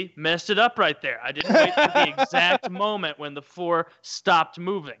like, see, messed it up right there. I didn't wait for the exact moment when the floor stopped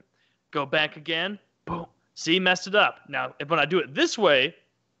moving. Go back again, boom, see, messed it up. Now, when I do it this way,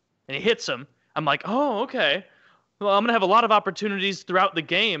 and he hits him, I'm like, oh, okay. Well, I'm going to have a lot of opportunities throughout the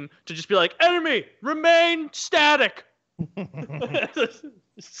game to just be like, enemy, remain static.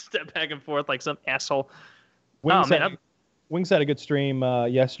 Step back and forth like some asshole. Wings had a good stream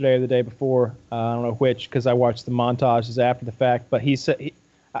yesterday or the day before. I don't know which, because I watched the montages after the fact. But he said,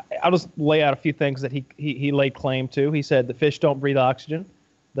 I'll just lay out a few things that he laid claim to. He said the fish don't breathe oxygen;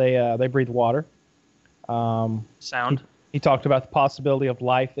 they breathe water. Sound. He talked about the possibility of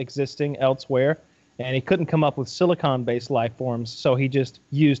life existing elsewhere, and he couldn't come up with silicon-based life forms, so he just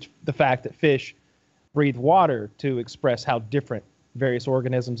used the fact that fish breathe water to express how different various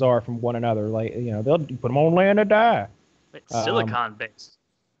organisms are from one another. Like, they'll put them on land or die. It's silicon-based.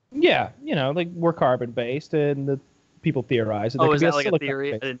 Yeah, like we're carbon-based, and the people theorize that is that like a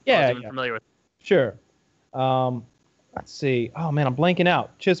theory? I wasn't even familiar with. Sure. Let's see. Oh man, I'm blanking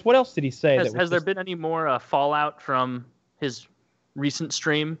out. Just what else did he say? Has there been any more fallout from his recent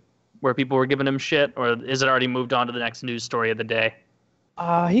stream where people were giving him shit, or is it already moved on to the next news story of the day?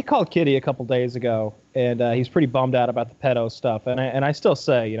 He called Kitty a couple days ago, and he's pretty bummed out about the pedo stuff. And I still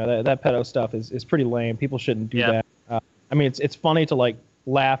say, that pedo stuff is pretty lame. People shouldn't do that. I mean, it's funny to like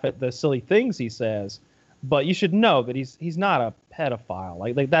laugh at the silly things he says, but you should know that he's not a pedophile.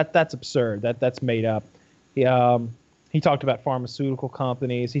 Like that's absurd. That's made up. He talked about pharmaceutical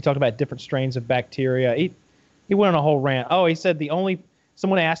companies. He talked about different strains of bacteria. He went on a whole rant. Oh, he said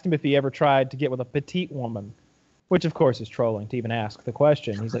someone asked him if he ever tried to get with a petite woman, which of course is trolling to even ask the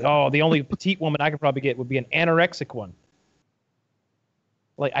question. He's like, oh, the only petite woman I could probably get would be an anorexic one.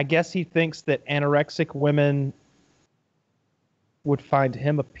 Like, I guess he thinks that anorexic women would find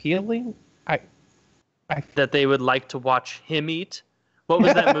him appealing. That they would like to watch him eat. What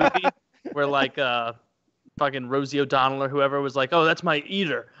was that movie where like fucking Rosie O'Donnell or whoever was like, oh, that's my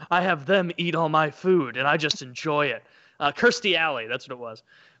eater. I have them eat all my food and I just enjoy it. Kirstie Alley, that's what it was.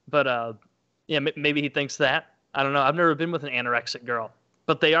 But maybe he thinks that. I don't know. I've never been with an anorexic girl,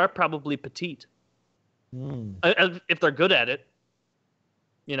 but they are probably petite. If they're good at it.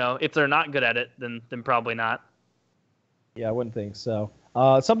 If they're not good at it, then probably not. Yeah, I wouldn't think so.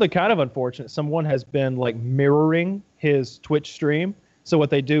 Something kind of unfortunate. Someone has been like mirroring his Twitch stream. So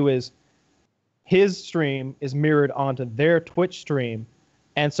what they do is his stream is mirrored onto their Twitch stream,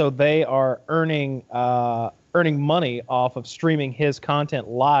 and so they are earning money off of streaming his content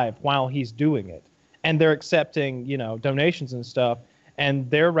live while he's doing it, and they're accepting donations and stuff. And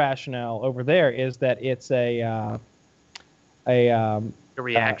their rationale over there is that it's a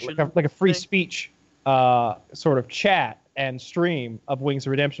reaction, like a free speech sort of chat and stream of Wings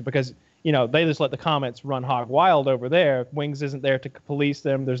of Redemption, because they just let the comments run hog wild over there. Wings isn't there to police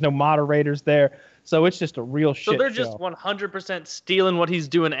them. There's no moderators there, so it's just a real shit. So they're just 100% stealing what he's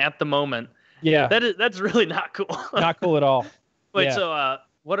doing at the moment. Yeah, that's really not cool. Not cool at all. Wait, so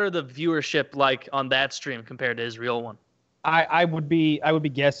what are the viewership like on that stream compared to his real one? I would be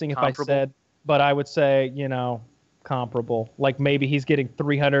guessing if I said, but I would say comparable. Like maybe he's getting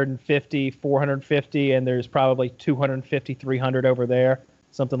 350, 450, and there's probably 250, 300 over there,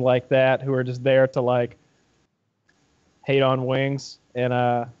 something like that, who are just there to like hate on Wings and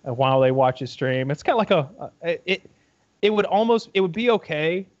while they watch his stream. It's kind of like it would be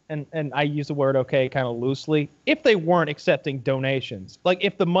okay, and I use the word okay kind of loosely, if they weren't accepting donations. Like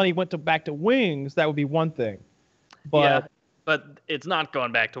if the money went back to Wings, that would be one thing. But it's not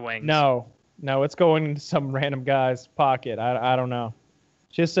going back to Wings. No, it's going into some random guy's pocket. I don't know.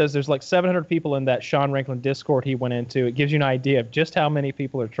 Just says there's like 700 people in that Sean Ranklin Discord he went into. It gives you an idea of just how many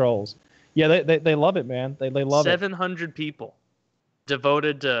people are trolls. Yeah, they love it, man. They love 700 people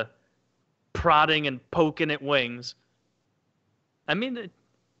devoted to prodding and poking at Wings. I mean,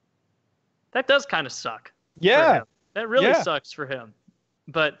 that does kind of suck. Yeah. That really sucks for him.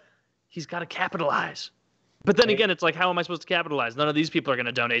 But he's got to capitalize. But then again, it's like, how am I supposed to capitalize? None of these people are going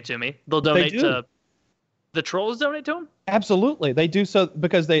to donate to me. They'll donate to the trolls. Donate to him. Absolutely, they do so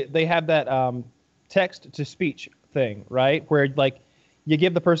because they have that text to speech thing, right? Where like you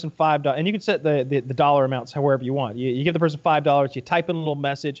give the person $5, and you can set the dollar amounts however you want. You give the person $5. You type in a little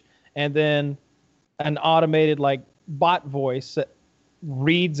message, and then an automated like bot voice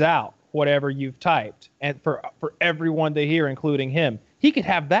reads out whatever you've typed, and for everyone to hear, including him. He could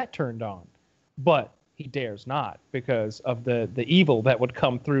have that turned on, but he dares not because of the evil that would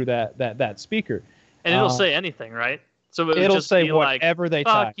come through that speaker. And it'll say anything, right? So it'll just say be like, whatever they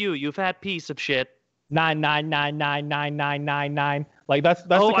fuck type. you fat piece of shit. 9999999. Like that's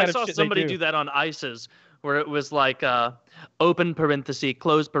the Oh, kind I of saw shit somebody they do that on ISIS, where it was like open parenthesis,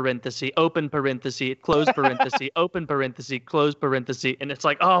 close parenthesis, open parenthesis, close parenthesis, open parenthesis, close parenthesis, and it's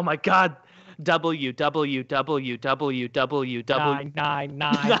like, oh my god, W.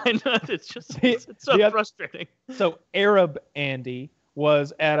 999. It's just it's so frustrating. So Arab Andy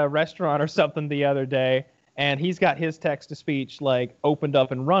was at a restaurant or something the other day, and he's got his text to speech like opened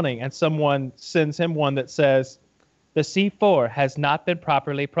up and running, and someone sends him one that says, "The C4 has not been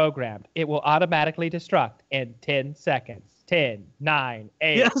properly programmed. It will automatically destruct in 10 seconds. 10, 9,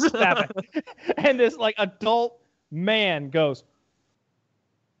 8, Yes. 7. And this like adult man goes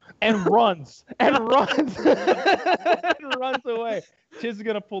and runs and runs and runs away. Chiz is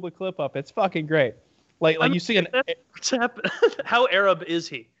gonna pull the clip up. It's fucking great. Like you see an. What's happened? How Arab is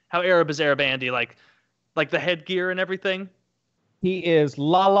he? How Arab is Arab Andy? Like the headgear and everything. He is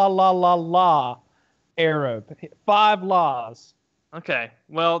la Arab. 5 laws. Okay,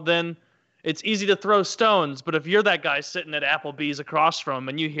 well then, it's easy to throw stones. But if you're that guy sitting at Applebee's across from him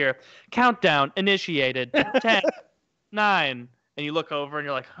and you hear countdown initiated 10, 9, and you look over and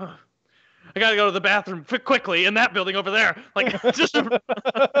you're like, oh, I gotta go to the bathroom quickly in that building over there. Like just.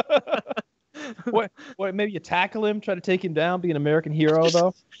 What? Maybe you tackle him, try to take him down, be an American hero,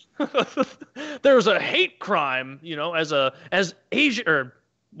 though. There's a hate crime, as Asia or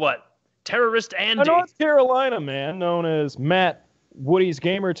what terrorist Andy. North Carolina man known as Matt Woody's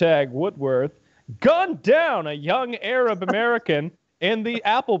gamertag Woodworth gunned down a young Arab American in the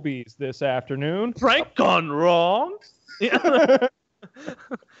Applebee's this afternoon. Frank gone wrong. The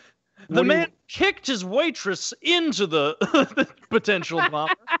man kicked his waitress into the potential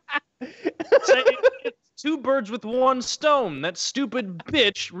bomber. Saying it's 2 birds with 1 stone. That stupid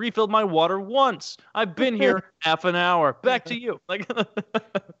bitch refilled my water once. I've been here half an hour. Back to you. Like,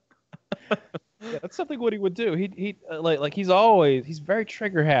 yeah, that's something Woody would do. He's very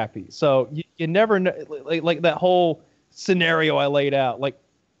trigger happy. So you never know, like that whole scenario I laid out. Like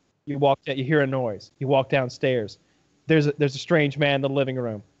you hear a noise. You walk downstairs. There's a strange man in the living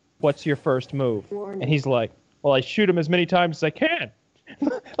room. What's your first move? And he's like, well, I shoot him as many times as I can.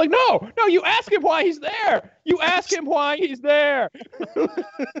 Like, no, you ask him why he's there.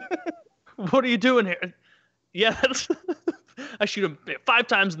 What are you doing here? Yeah, I shoot him 5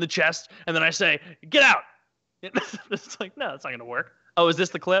 times in the chest, and then I say, get out. It's like, no, that's not going to work. Oh, is this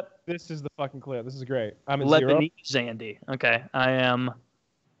the clip? This is the fucking clip. This is great. I'm at Lebanese 0. Andy. Okay, I'm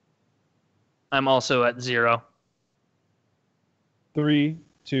also at 0. 3,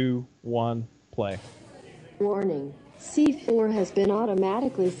 2, 1, play. Warning. C4 has been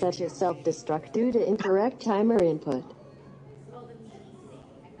automatically set to self-destruct due to incorrect timer input.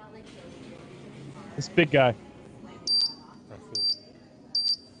 This big guy.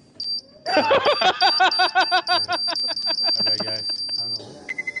 Okay, guys. I don't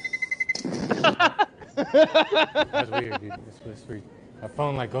know. That's weird, dude. That's weird. My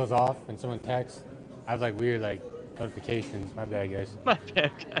phone goes off and someone texts. I have weird notifications. My bad, guys.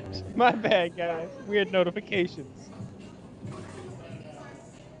 My bad, guys. Weird notifications.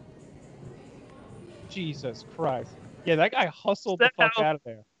 Jesus Christ. Yeah, that guy hustled the fuck out of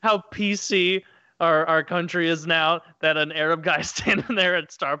there. How PC our country is now, that an Arab guy standing there at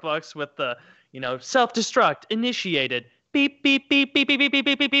Starbucks with the, self-destruct initiated. Beep, beep, beep, beep, beep, beep, beep,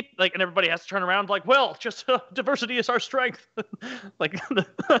 beep, beep, beep. And everybody has to turn around well, just diversity is our strength.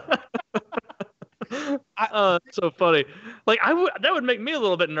 So funny. That would make me a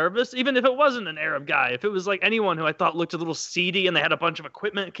little bit nervous, even if it wasn't an Arab guy. If it was anyone who I thought looked a little seedy and they had a bunch of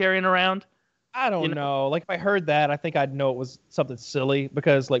equipment carrying around. I don't know. If I heard that, I think I'd know it was something silly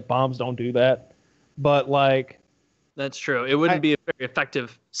because bombs don't do that. But that's true. It wouldn't be a very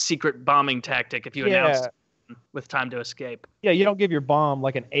effective secret bombing tactic if you announced with time to escape. Yeah, you don't give your bomb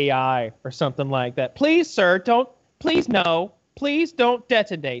an AI or something like that. Please, sir, please don't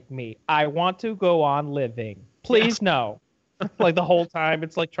detonate me. I want to go on living. Please, no. The whole time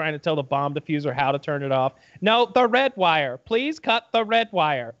it's trying to tell the bomb diffuser how to turn it off. No, the red wire. Please cut the red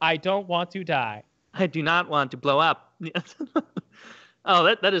wire. I don't want to die. I do not want to blow up.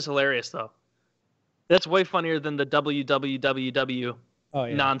 Oh, that is hilarious, though. That's way funnier than the www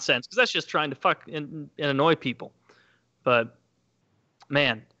nonsense, because that's just trying to fuck and annoy people. But,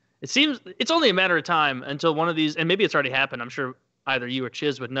 man, it seems it's only a matter of time until one of these, and maybe it's already happened. I'm sure either you or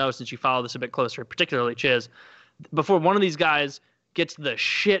Chiz would know since you follow this a bit closer, particularly Chiz, before one of these guys gets the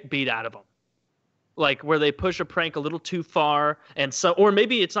shit beat out of them. Where they push a prank a little too far, or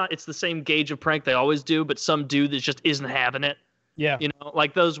maybe it's the same gauge of prank they always do, but some dude that just isn't having it. Yeah. You know,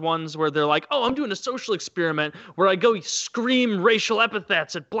 like those ones where they're like, oh, I'm doing a social experiment where I go scream racial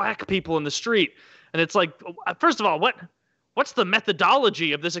epithets at black people in the street. And it's like, first of all, what's the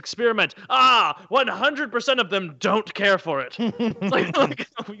methodology of this experiment? 100% of them don't care for it. It's like,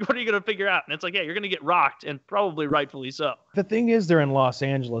 what are you going to figure out? And it's like, yeah, you're going to get rocked, and probably rightfully so. The thing is, they're in Los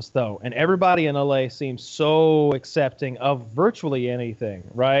Angeles, though, and everybody in LA seems so accepting of virtually anything,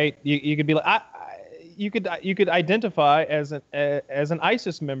 right? You could be like, you could identify as an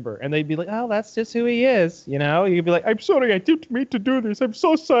ISIS member, and they'd be like, oh, that's just who he is, you know? You'd be like, I'm sorry, I didn't mean to do this. I'm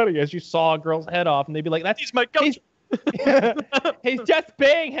so sorry. As you saw a girl's head off, and they'd be like, he's my coach. He's just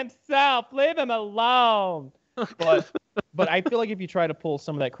being himself. Leave him alone. But I feel like if you try to pull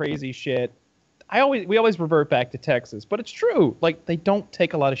some of that crazy shit, we always revert back to Texas. But it's true. Like, they don't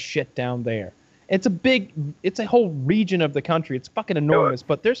take a lot of shit down there. It's a whole region of the country. It's fucking enormous.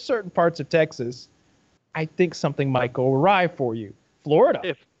 But there's certain parts of Texas, I think something might go awry for you.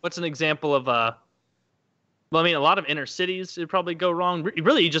 Florida. What's an example of well, I mean, a lot of inner cities would probably go wrong.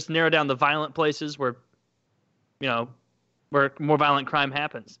 Really, you just narrow down the violent places where, you know, where more violent crime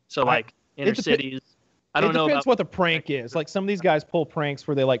happens. So, like, inner cities. I don't know. It depends what the prank is. Like, some of these guys pull pranks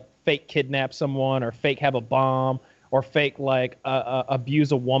where they, like, fake kidnap someone or fake have a bomb or fake, like,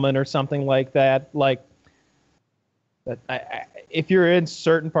 abuse a woman or something like that. Like, if you're in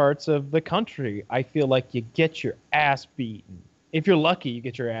certain parts of the country, I feel like you get your ass beaten. If you're lucky, you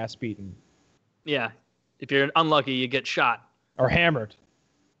get your ass beaten. Yeah. If you're unlucky, you get shot. Or hammered.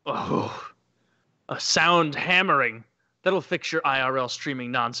 Oh, a sound hammering. That'll fix your IRL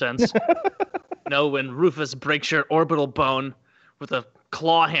streaming nonsense. No, when Rufus breaks your orbital bone with a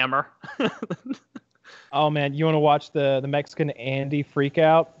claw hammer. Oh, man, you want to watch the Mexican Andy freak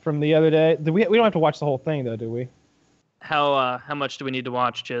out from the other day? We don't have to watch the whole thing, though, do we? How much do we need to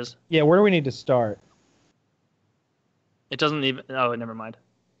watch, Chiz? Yeah, where do we need to start? It doesn't even... Oh, never mind.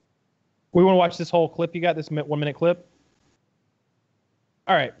 We want to watch this whole clip you got, this 1 minute clip?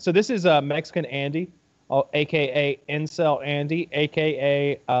 All right, so this is Mexican Andy, a.k.a. Incel Andy,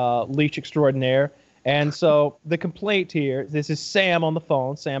 a.k.a. Leech Extraordinaire. And so the complaint here, this is Sam on the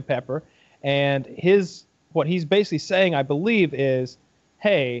phone, Sam Pepper, and what he's basically saying, I believe, is,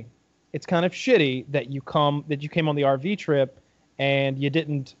 hey, it's kind of shitty that you came on the RV trip and you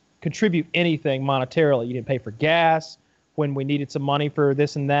didn't contribute anything monetarily. You didn't pay for gas when we needed some money for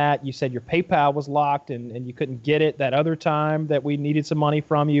this and that. You said your PayPal was locked and you couldn't get it that other time that we needed some money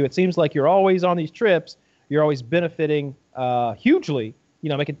from you. It seems like you're always on these trips. You're always benefiting hugely, you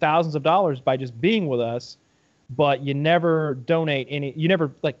know, making thousands of dollars by just being with us, but you never donate you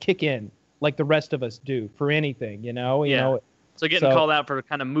never like kick in like the rest of us do for anything, you know? Yeah. You know, so getting called out for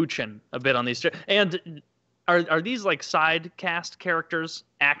kind of mooching a bit on these trips. And are these like side cast characters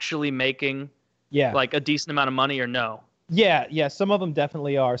actually making like a decent amount of money or no? Yeah, some of them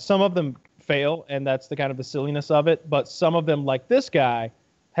definitely are. Some of them fail, and that's the kind of the silliness of it. But some of them, like this guy,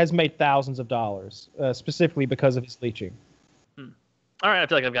 has made thousands of dollars, specifically because of his leeching. All right, I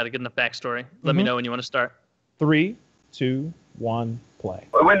feel like I've got a good enough backstory. Let me know when you want to start. 3, 2, 1, play.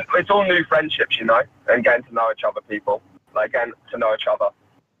 When it's all new friendships, you know, and getting to know each other, people. Like, getting to know each other.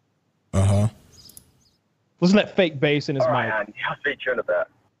 Uh-huh. Listen to that fake bass in his All mic. right, Andy, I'll speak to you in a bit. All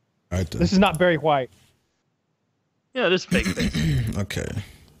right, then. This is not Barry White. Yeah, this fake thing. Okay.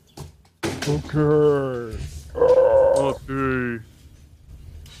 Okay. Okay.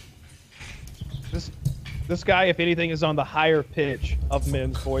 This guy, if anything, is on the higher pitch of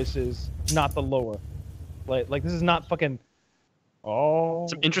men's voices, not the lower. Like this is not fucking. Oh.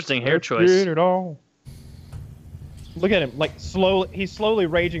 Some interesting hair choice. Did it all. Look at him, like he's slowly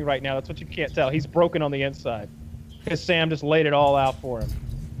raging right now. That's what you can't tell. He's broken on the inside because Sam just laid it all out for him.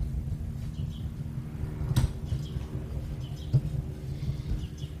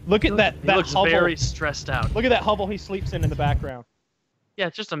 Look at that. He that looks hovel. very stressed out. Look at that hovel he sleeps in the background. Yeah,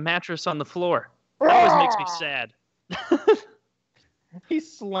 it's just a mattress on the floor. That always makes me sad. He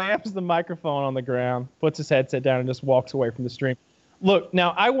slams the microphone on the ground, puts his headset down, and just walks away from the stream. Look,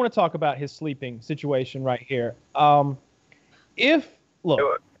 now I want to talk about his sleeping situation right here. When it's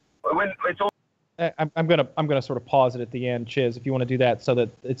all I'm gonna sort of pause it at the end, Chiz, if you want to do that, so that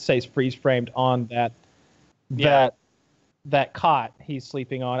it stays freeze framed on that cot he's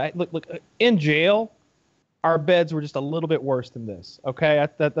sleeping on. Look, in jail, our beds were just a little bit worse than this. Okay,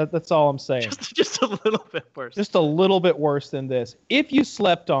 that's all I'm saying. Just a little bit worse. Just a little bit worse than this. If you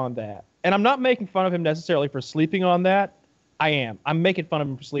slept on that, and I'm not making fun of him necessarily for sleeping on that. I am. I'm making fun of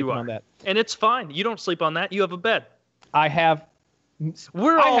him for sleeping on that. And it's fine. You don't sleep on that. You have a bed. I have.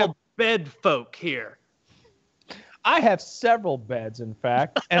 We're all bed folk here. I have several beds, in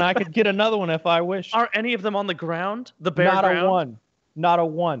fact, and I could get another one if I wish. Are any of them on the ground? The bare Not ground? a one. Not a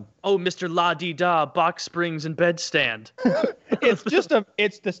one. Oh, Mr. La-Di-Da, box springs and bed stand. It's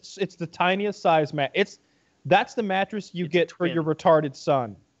the tiniest size that's the mattress you get for your retarded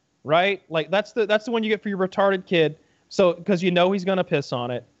son, right? Like that's the one you get for your retarded kid. So because you know he's gonna piss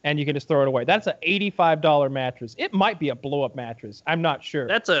on it and you can just throw it away. That's an $85 mattress. It might be a blow-up mattress. I'm not sure.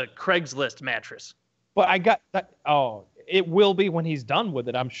 That's a Craigslist mattress. But I got that. Oh, it will be when he's done with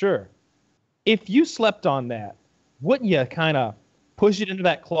it, I'm sure. If you slept on that, wouldn't you kind of push it into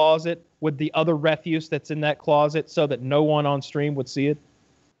that closet with the other refuse that's in that closet so that no one on stream would see it?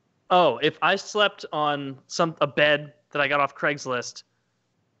 Oh, if I slept on a bed that I got off Craigslist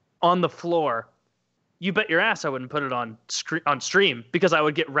on the floor, you bet your ass I wouldn't put it on stream because I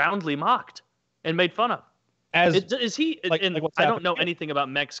would get roundly mocked and made fun of. Is he? Like I don't know anything about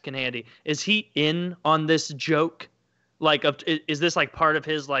Mexican Handy. Is he in on this joke? Like, is this like part of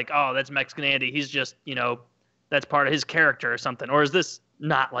his like? Oh, that's Mexican Andy. He's just that's part of his character or something. Or is this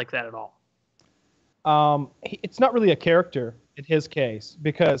not like that at all? It's not really a character in his case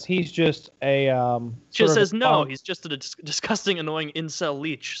because he's just a. Just says no. He's just a disgusting, annoying incel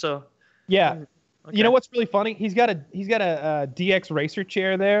leech. So. Yeah. Okay. You know what's really funny? He's got a DX Racer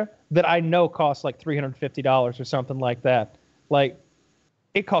chair there that I know costs like $350 or something like that. Like,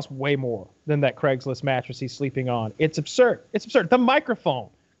 it costs way more than that Craigslist mattress he's sleeping on. It's absurd. It's absurd. The microphone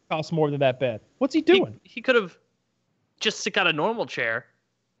costs more than that bed. What's he doing? He could have just got a normal chair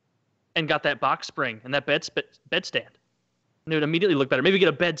and got that box spring and that bed stand. And it would immediately look better. Maybe get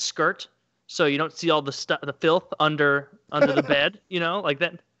a bed skirt so you don't see all the filth under the bed. Like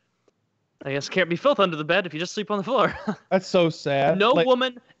that. I guess can't be filth under the bed if you just sleep on the floor. That's so sad. No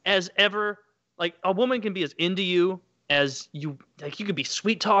woman has ever, like, a woman can be as into you as you, like, you could be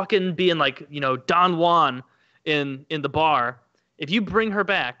sweet talking, being like, Don Juan in the bar. If you bring her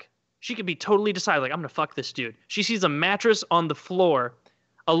back, she could be totally decided, like, I'm going to fuck this dude. She sees a mattress on the floor.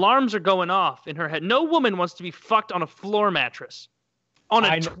 Alarms are going off in her head. No woman wants to be fucked on a floor mattress. On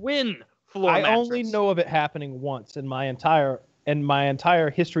a twin floor mattress. I only know of it happening once in my entire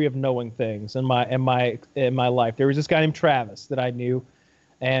history of knowing things in my life. There was this guy named Travis that I knew,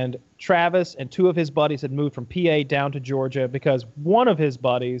 and Travis and two of his buddies had moved from PA down to Georgia because one of his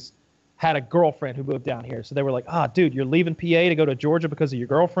buddies had a girlfriend who moved down here. So they were like, dude, you're leaving PA to go to Georgia because of your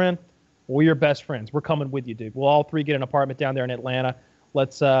girlfriend? We're your best friends. We're coming with you, dude. We'll all three get an apartment down there in Atlanta.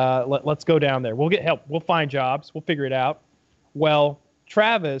 Let's go down there. We'll get help. We'll find jobs. We'll figure it out. Well,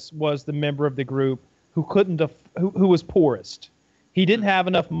 Travis was the member of the group who who was poorest. He didn't have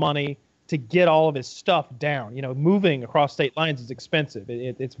enough money to get all of his stuff down. Moving across state lines is expensive.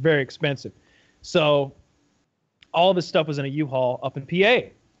 It's very expensive. So all of his stuff was in a U-Haul up in PA.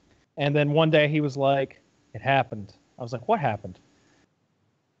 And then one day he was like, it happened. I was like, what happened?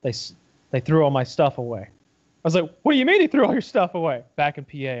 They threw all my stuff away. I was like, what do you mean he threw all your stuff away? Back in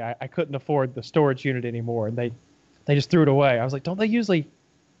PA, I couldn't afford the storage unit anymore. And they just threw it away. I was like, don't they usually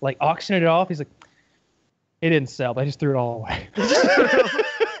like auction it off? He's like, it didn't sell. They just threw it all away.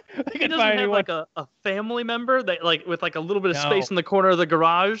 He doesn't have like a family member that like with like a little bit of space in the corner of the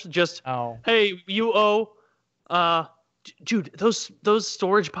garage. Just hey, you owe, dude. Those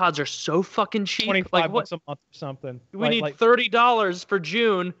storage pods are so fucking cheap. $25 a month or something. We need $30 for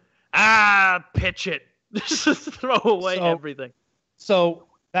June. Pitch it. Just throw away everything. So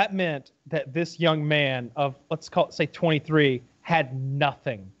that meant that this young man of say 23 had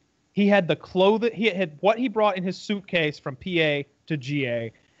nothing. He had the clothing. He had what he brought in his suitcase from PA to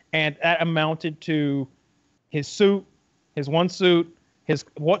GA, and that amounted to his suit, his one suit, his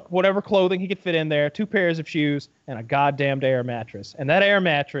whatever clothing he could fit in there, 2 pairs of shoes, and a goddamned air mattress. And that air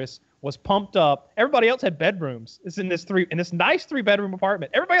mattress was pumped up. Everybody else had bedrooms. It's in this nice 3-bedroom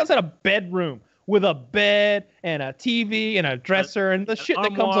apartment. Everybody else had a bedroom with a bed and a TV and a dresser and the shit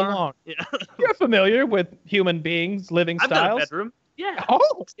that comes along. Yeah. You're familiar with human beings living styles. I've got a bedroom. Yeah.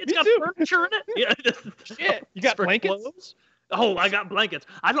 Oh, it's got furniture in it. Yeah. Shit. You got blankets? Clothes? Oh, I got blankets.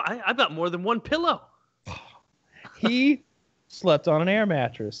 I've got more than one pillow. He slept on an air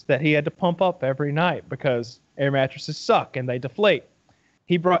mattress that he had to pump up every night because air mattresses suck and they deflate.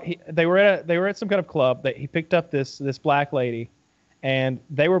 They were at some kind of club that he picked up this black lady, and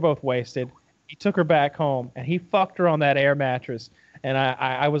they were both wasted. He took her back home and he fucked her on that air mattress. And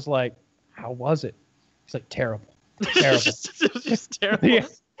I was like, how was it? He's like, terrible. Terrible. It was just terrible.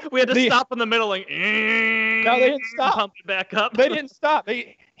 We had to stop in the middle, like, no, they didn't stop. Pump it back up. They didn't stop.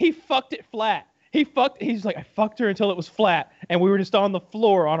 He fucked it flat. He's like, I fucked her until it was flat, and we were just on the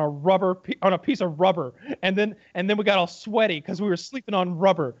floor on a piece of rubber, and then we got all sweaty because we were sleeping on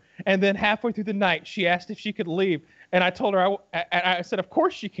rubber. And then halfway through the night, she asked if she could leave, and I told her I said, of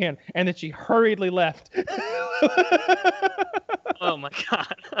course she can, and then she hurriedly left. Oh my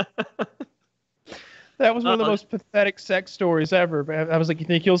God. That was one of the most pathetic sex stories ever. I was like, you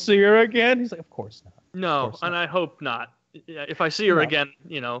think you'll see her again? He's like, of course not. No, and I hope not. If I see her again,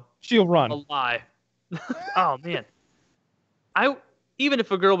 she'll run. I'll lie. Oh man. Even if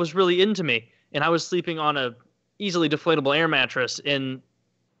a girl was really into me and I was sleeping on a easily deflatable air mattress in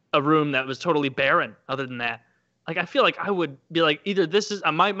a room that was totally barren other than that, like I feel like I would be like, either this is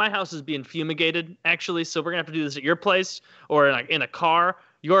my house is being fumigated actually, so we're gonna have to do this at your place or in a car,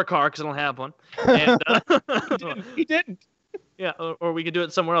 your car, because I don't have one. And he didn't. Yeah, or we could do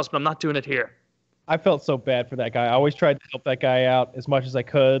it somewhere else, but I'm not doing it here. I felt so bad for that guy. I always tried to help that guy out as much as I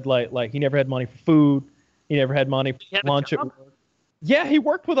could. Like he never had money for food. He never had money for lunch at work. Yeah, he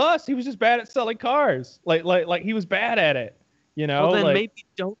worked with us. He was just bad at selling cars. Like he was bad at it. Well, then maybe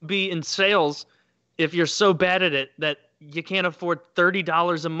don't be in sales if you're so bad at it that you can't afford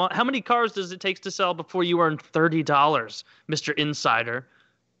 $30 a month. How many cars does it take to sell before you earn $30, Mr. Insider?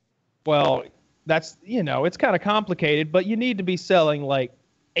 Well, that's, it's kind of complicated, but you need to be selling like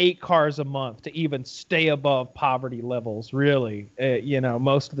 8 cars a month to even stay above poverty levels, really,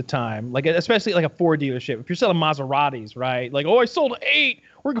 most of the time. Like, especially like a Ford dealership. If you're selling Maseratis, right? Like, oh, I sold 8.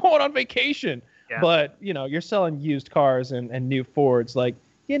 We're going on vacation. Yeah. But, you're selling used cars and new Fords. Like,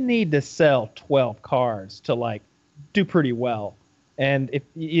 you need to sell 12 cars to, like, do pretty well. And if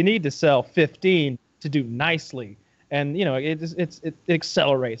you need to sell 15 to do nicely. And, it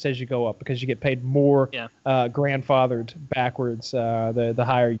accelerates as you go up because you get paid more grandfathered backwards the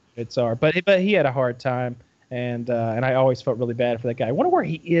higher units are. But he had a hard time, and I always felt really bad for that guy. I wonder where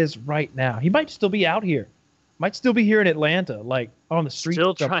he is right now. He might still be out here. Might still be here in Atlanta, like on the street.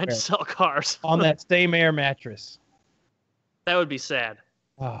 Still trying to sell cars. On that same air mattress. That would be sad.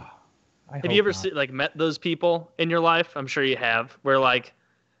 Oh, have you ever met those people in your life? I'm sure you have, where like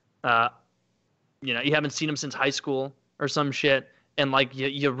you haven't seen them since high school or some shit, and like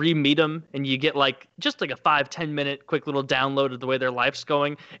you re-meet them and you get like just like a 5-10 minute quick little download of the way their life's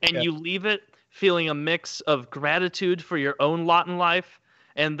going, and you leave it feeling a mix of gratitude for your own lot in life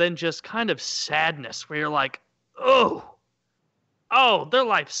and then just kind of sadness where you're like, oh, their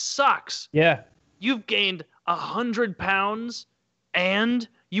life sucks. Yeah. You've gained 100 pounds and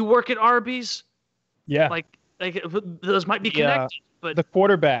you work at Arby's. Yeah. Like those might be connected. But the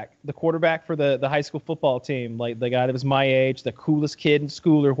quarterback for the high school football team, like the guy that was my age, the coolest kid in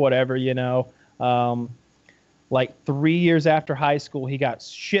school or whatever, like 3 years after high school, he got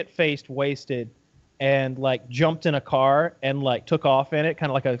shit-faced wasted and like jumped in a car and like took off in it,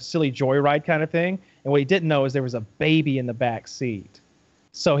 kind of like a silly joyride kind of thing. And what he didn't know is there was a baby in the back seat.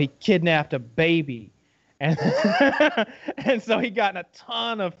 So he kidnapped a baby. And and so he got in a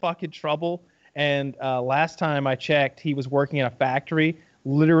ton of fucking trouble. And last time I checked, he was working in a factory,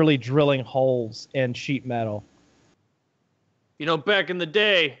 literally drilling holes in sheet metal. Back in the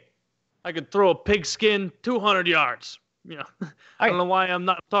day, I could throw a pigskin 200 yards. I don't know why I'm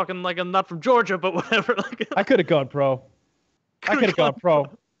not talking like I'm not from Georgia, but whatever. I could have gone pro. I could have gone pro.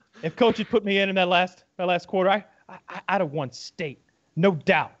 If coach had put me in that last quarter, I'd have won state. No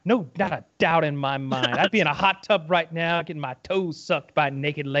doubt. Not a doubt in my mind. I'd be in a hot tub right now getting my toes sucked by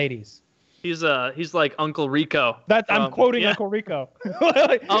naked ladies. He's like Uncle Rico. I'm quoting Uncle Rico.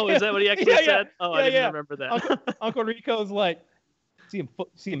 Oh, is that what he actually said? Oh, I didn't remember that. Uncle Rico's like,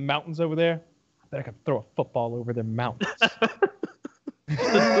 see mountains over there? I bet I could throw a football over the mountains.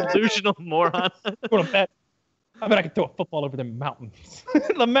 The delusional moron. I bet I could throw a football over the mountains.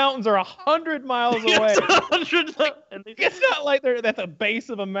 The mountains are 100 miles away. It's not like they're at the base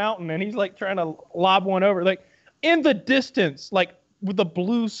of a mountain, and he's like trying to lob one over. Like in the distance, like with the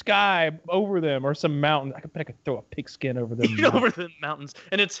blue sky over them or some mountains. I bet I could throw a pigskin over them. Over the mountains.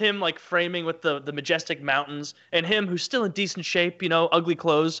 And it's him like framing with the majestic mountains, and him who's still in decent shape, ugly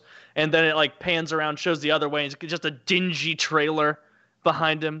clothes. And then it like pans around, shows the other way, and it's just a dingy trailer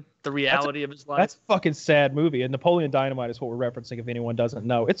behind him. The reality of his life. That's a fucking sad movie. And Napoleon Dynamite is what we're referencing if anyone doesn't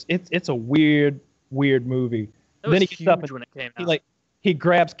know. It's a weird movie. Then he gets up when it came out. He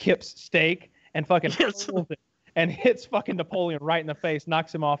grabs Kip's steak and fucking pulls it and hits fucking Napoleon right in the face,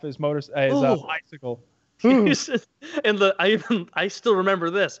 knocks him off his bicycle. And I still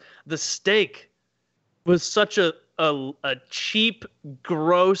remember this. The steak was such a cheap,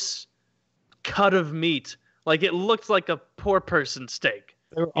 gross cut of meat. Like it looked like a poor person's steak.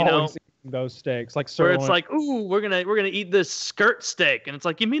 those steaks, like Where sirloin. it's like, ooh, we're gonna eat this skirt steak, and it's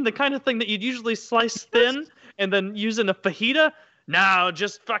like, you mean the kind of thing that you'd usually slice thin and then use in a fajita? No,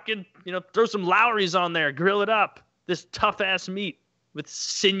 just fucking, throw some Lowry's on there, grill it up. This tough ass meat with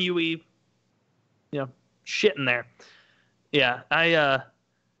sinewy, shit in there. Yeah, I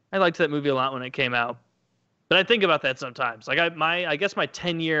liked that movie a lot when it came out, but I think about that sometimes. Like I guess my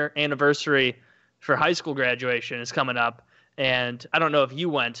 10-year anniversary for high school graduation is coming up. And I don't know if you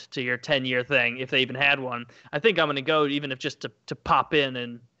went to your 10-year thing, if they even had one. I think I'm going to go, even if just to pop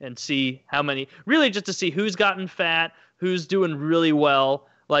in and see how many, really just to see who's gotten fat, who's doing really well,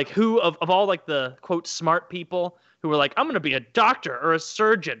 like who of all like the quote smart people who were like, I'm going to be a doctor or a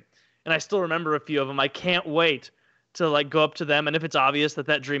surgeon. And I still remember a few of them. I can't wait to like go up to them. And if it's obvious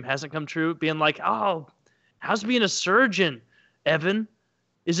that dream hasn't come true, being like, oh, how's being a surgeon, Evan?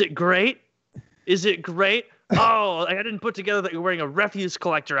 Is it great? Is it great? Oh, I didn't put together that you're wearing a refuse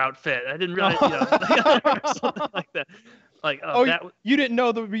collector outfit. I didn't realize, something like that. Like, you didn't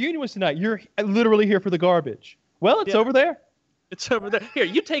know the reunion was tonight. You're literally here for the garbage. Well, it's over there. It's over there. Here,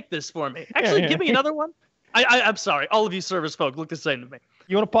 you take this for me. Actually, give me another one. I'm sorry. All of you service folk look the same to me.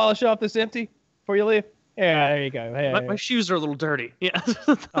 You want to polish off this empty before you leave? Yeah, there you go. Hey, my shoes are a little dirty. Yeah.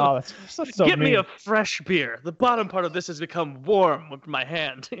 Oh, that's so Get mean. me a fresh beer. The bottom part of this has become warm with my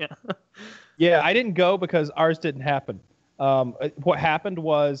hand. Yeah. Yeah, I didn't go because ours didn't happen. What happened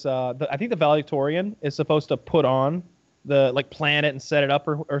was I think the valedictorian is supposed to put on plan it and set it up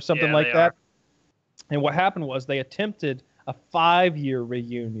or something like that. And what happened was they attempted a 5-year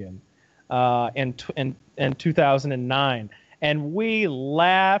reunion in 2009, and we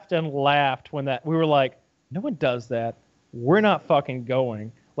laughed and laughed when we were like, no one does that. We're not fucking going.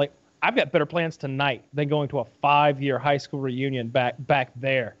 Like, I've got better plans tonight than going to a 5-year high school reunion back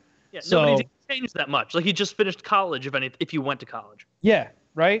there. Yeah, so, nobody's changed that much. Like, you just finished college, if you went to college. Yeah,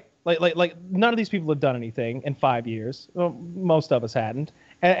 right? Like none of these people have done anything in 5 years. Well, most of us hadn't.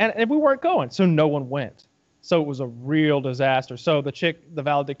 And we weren't going, so no one went. So it was a real disaster. So the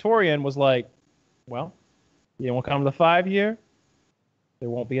valedictorian was like, well, you won't come to the 5-year? There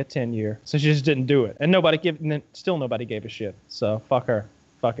won't be a 10-year. So she just didn't do it. And nobody gave a shit. So fuck her.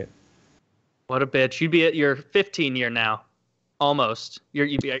 Fuck it. What a bitch. You'd be at your 15-year now. Almost.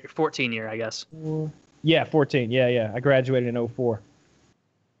 You'd be at your 14-year, I guess. Yeah, 14. Yeah. I graduated in 04.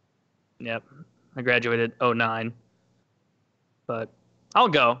 Yep. I graduated 09. But I'll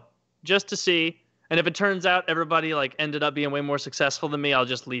go just to see. And if it turns out everybody ended up being way more successful than me, I'll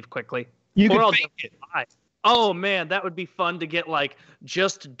just leave quickly. You can fake it. Oh man, that would be fun to get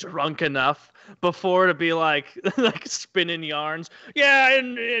just drunk enough before to be like spinning yarns. Yeah,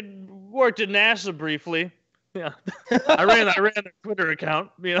 and worked at NASA briefly. Yeah, I ran their Twitter account.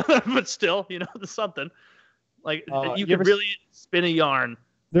 But still, something you could really spin a yarn.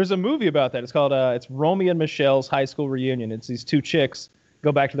 There's a movie about that. It's called it's Romeo and Michelle's high school reunion. It's these two chicks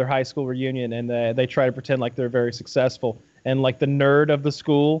go back to their high school reunion and they try to pretend like they're very successful. And the nerd of the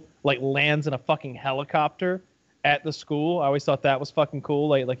school lands in a fucking helicopter at the school. I always thought that was fucking cool.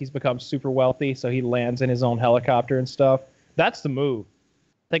 Like he's become super wealthy, so he lands in his own helicopter and stuff. That's the move.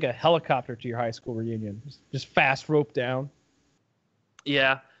 Take a helicopter to your high school reunion. Just fast rope down.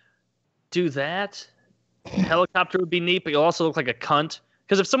 Yeah, do that. Helicopter would be neat, but you'll also look like a cunt.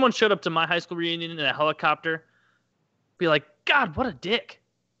 Because if someone showed up to my high school reunion in a helicopter, be like, God, what a dick.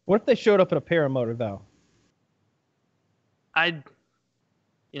 What if they showed up in a paramotor though? I'd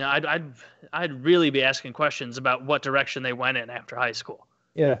really be asking questions about what direction they went in after high school.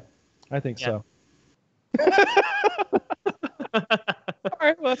 Yeah, I think so. All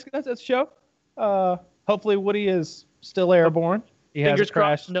right, well, that's the show. Hopefully Woody is still airborne. He Fingers hasn't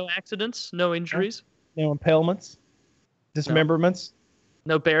crashed. crossed, no accidents, no injuries. No impalements, dismemberments.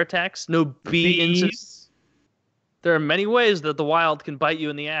 No bear attacks, no bee incidents. There are many ways that the wild can bite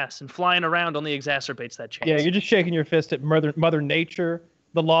you in the ass, and flying around only exacerbates that chance. Yeah, you're just shaking your fist at Mother Nature,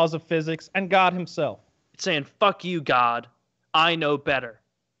 the laws of physics, and God himself. It's saying, fuck you, God. I know better.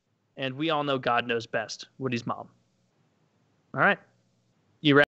 And we all know God knows best. Woody's mom. All right.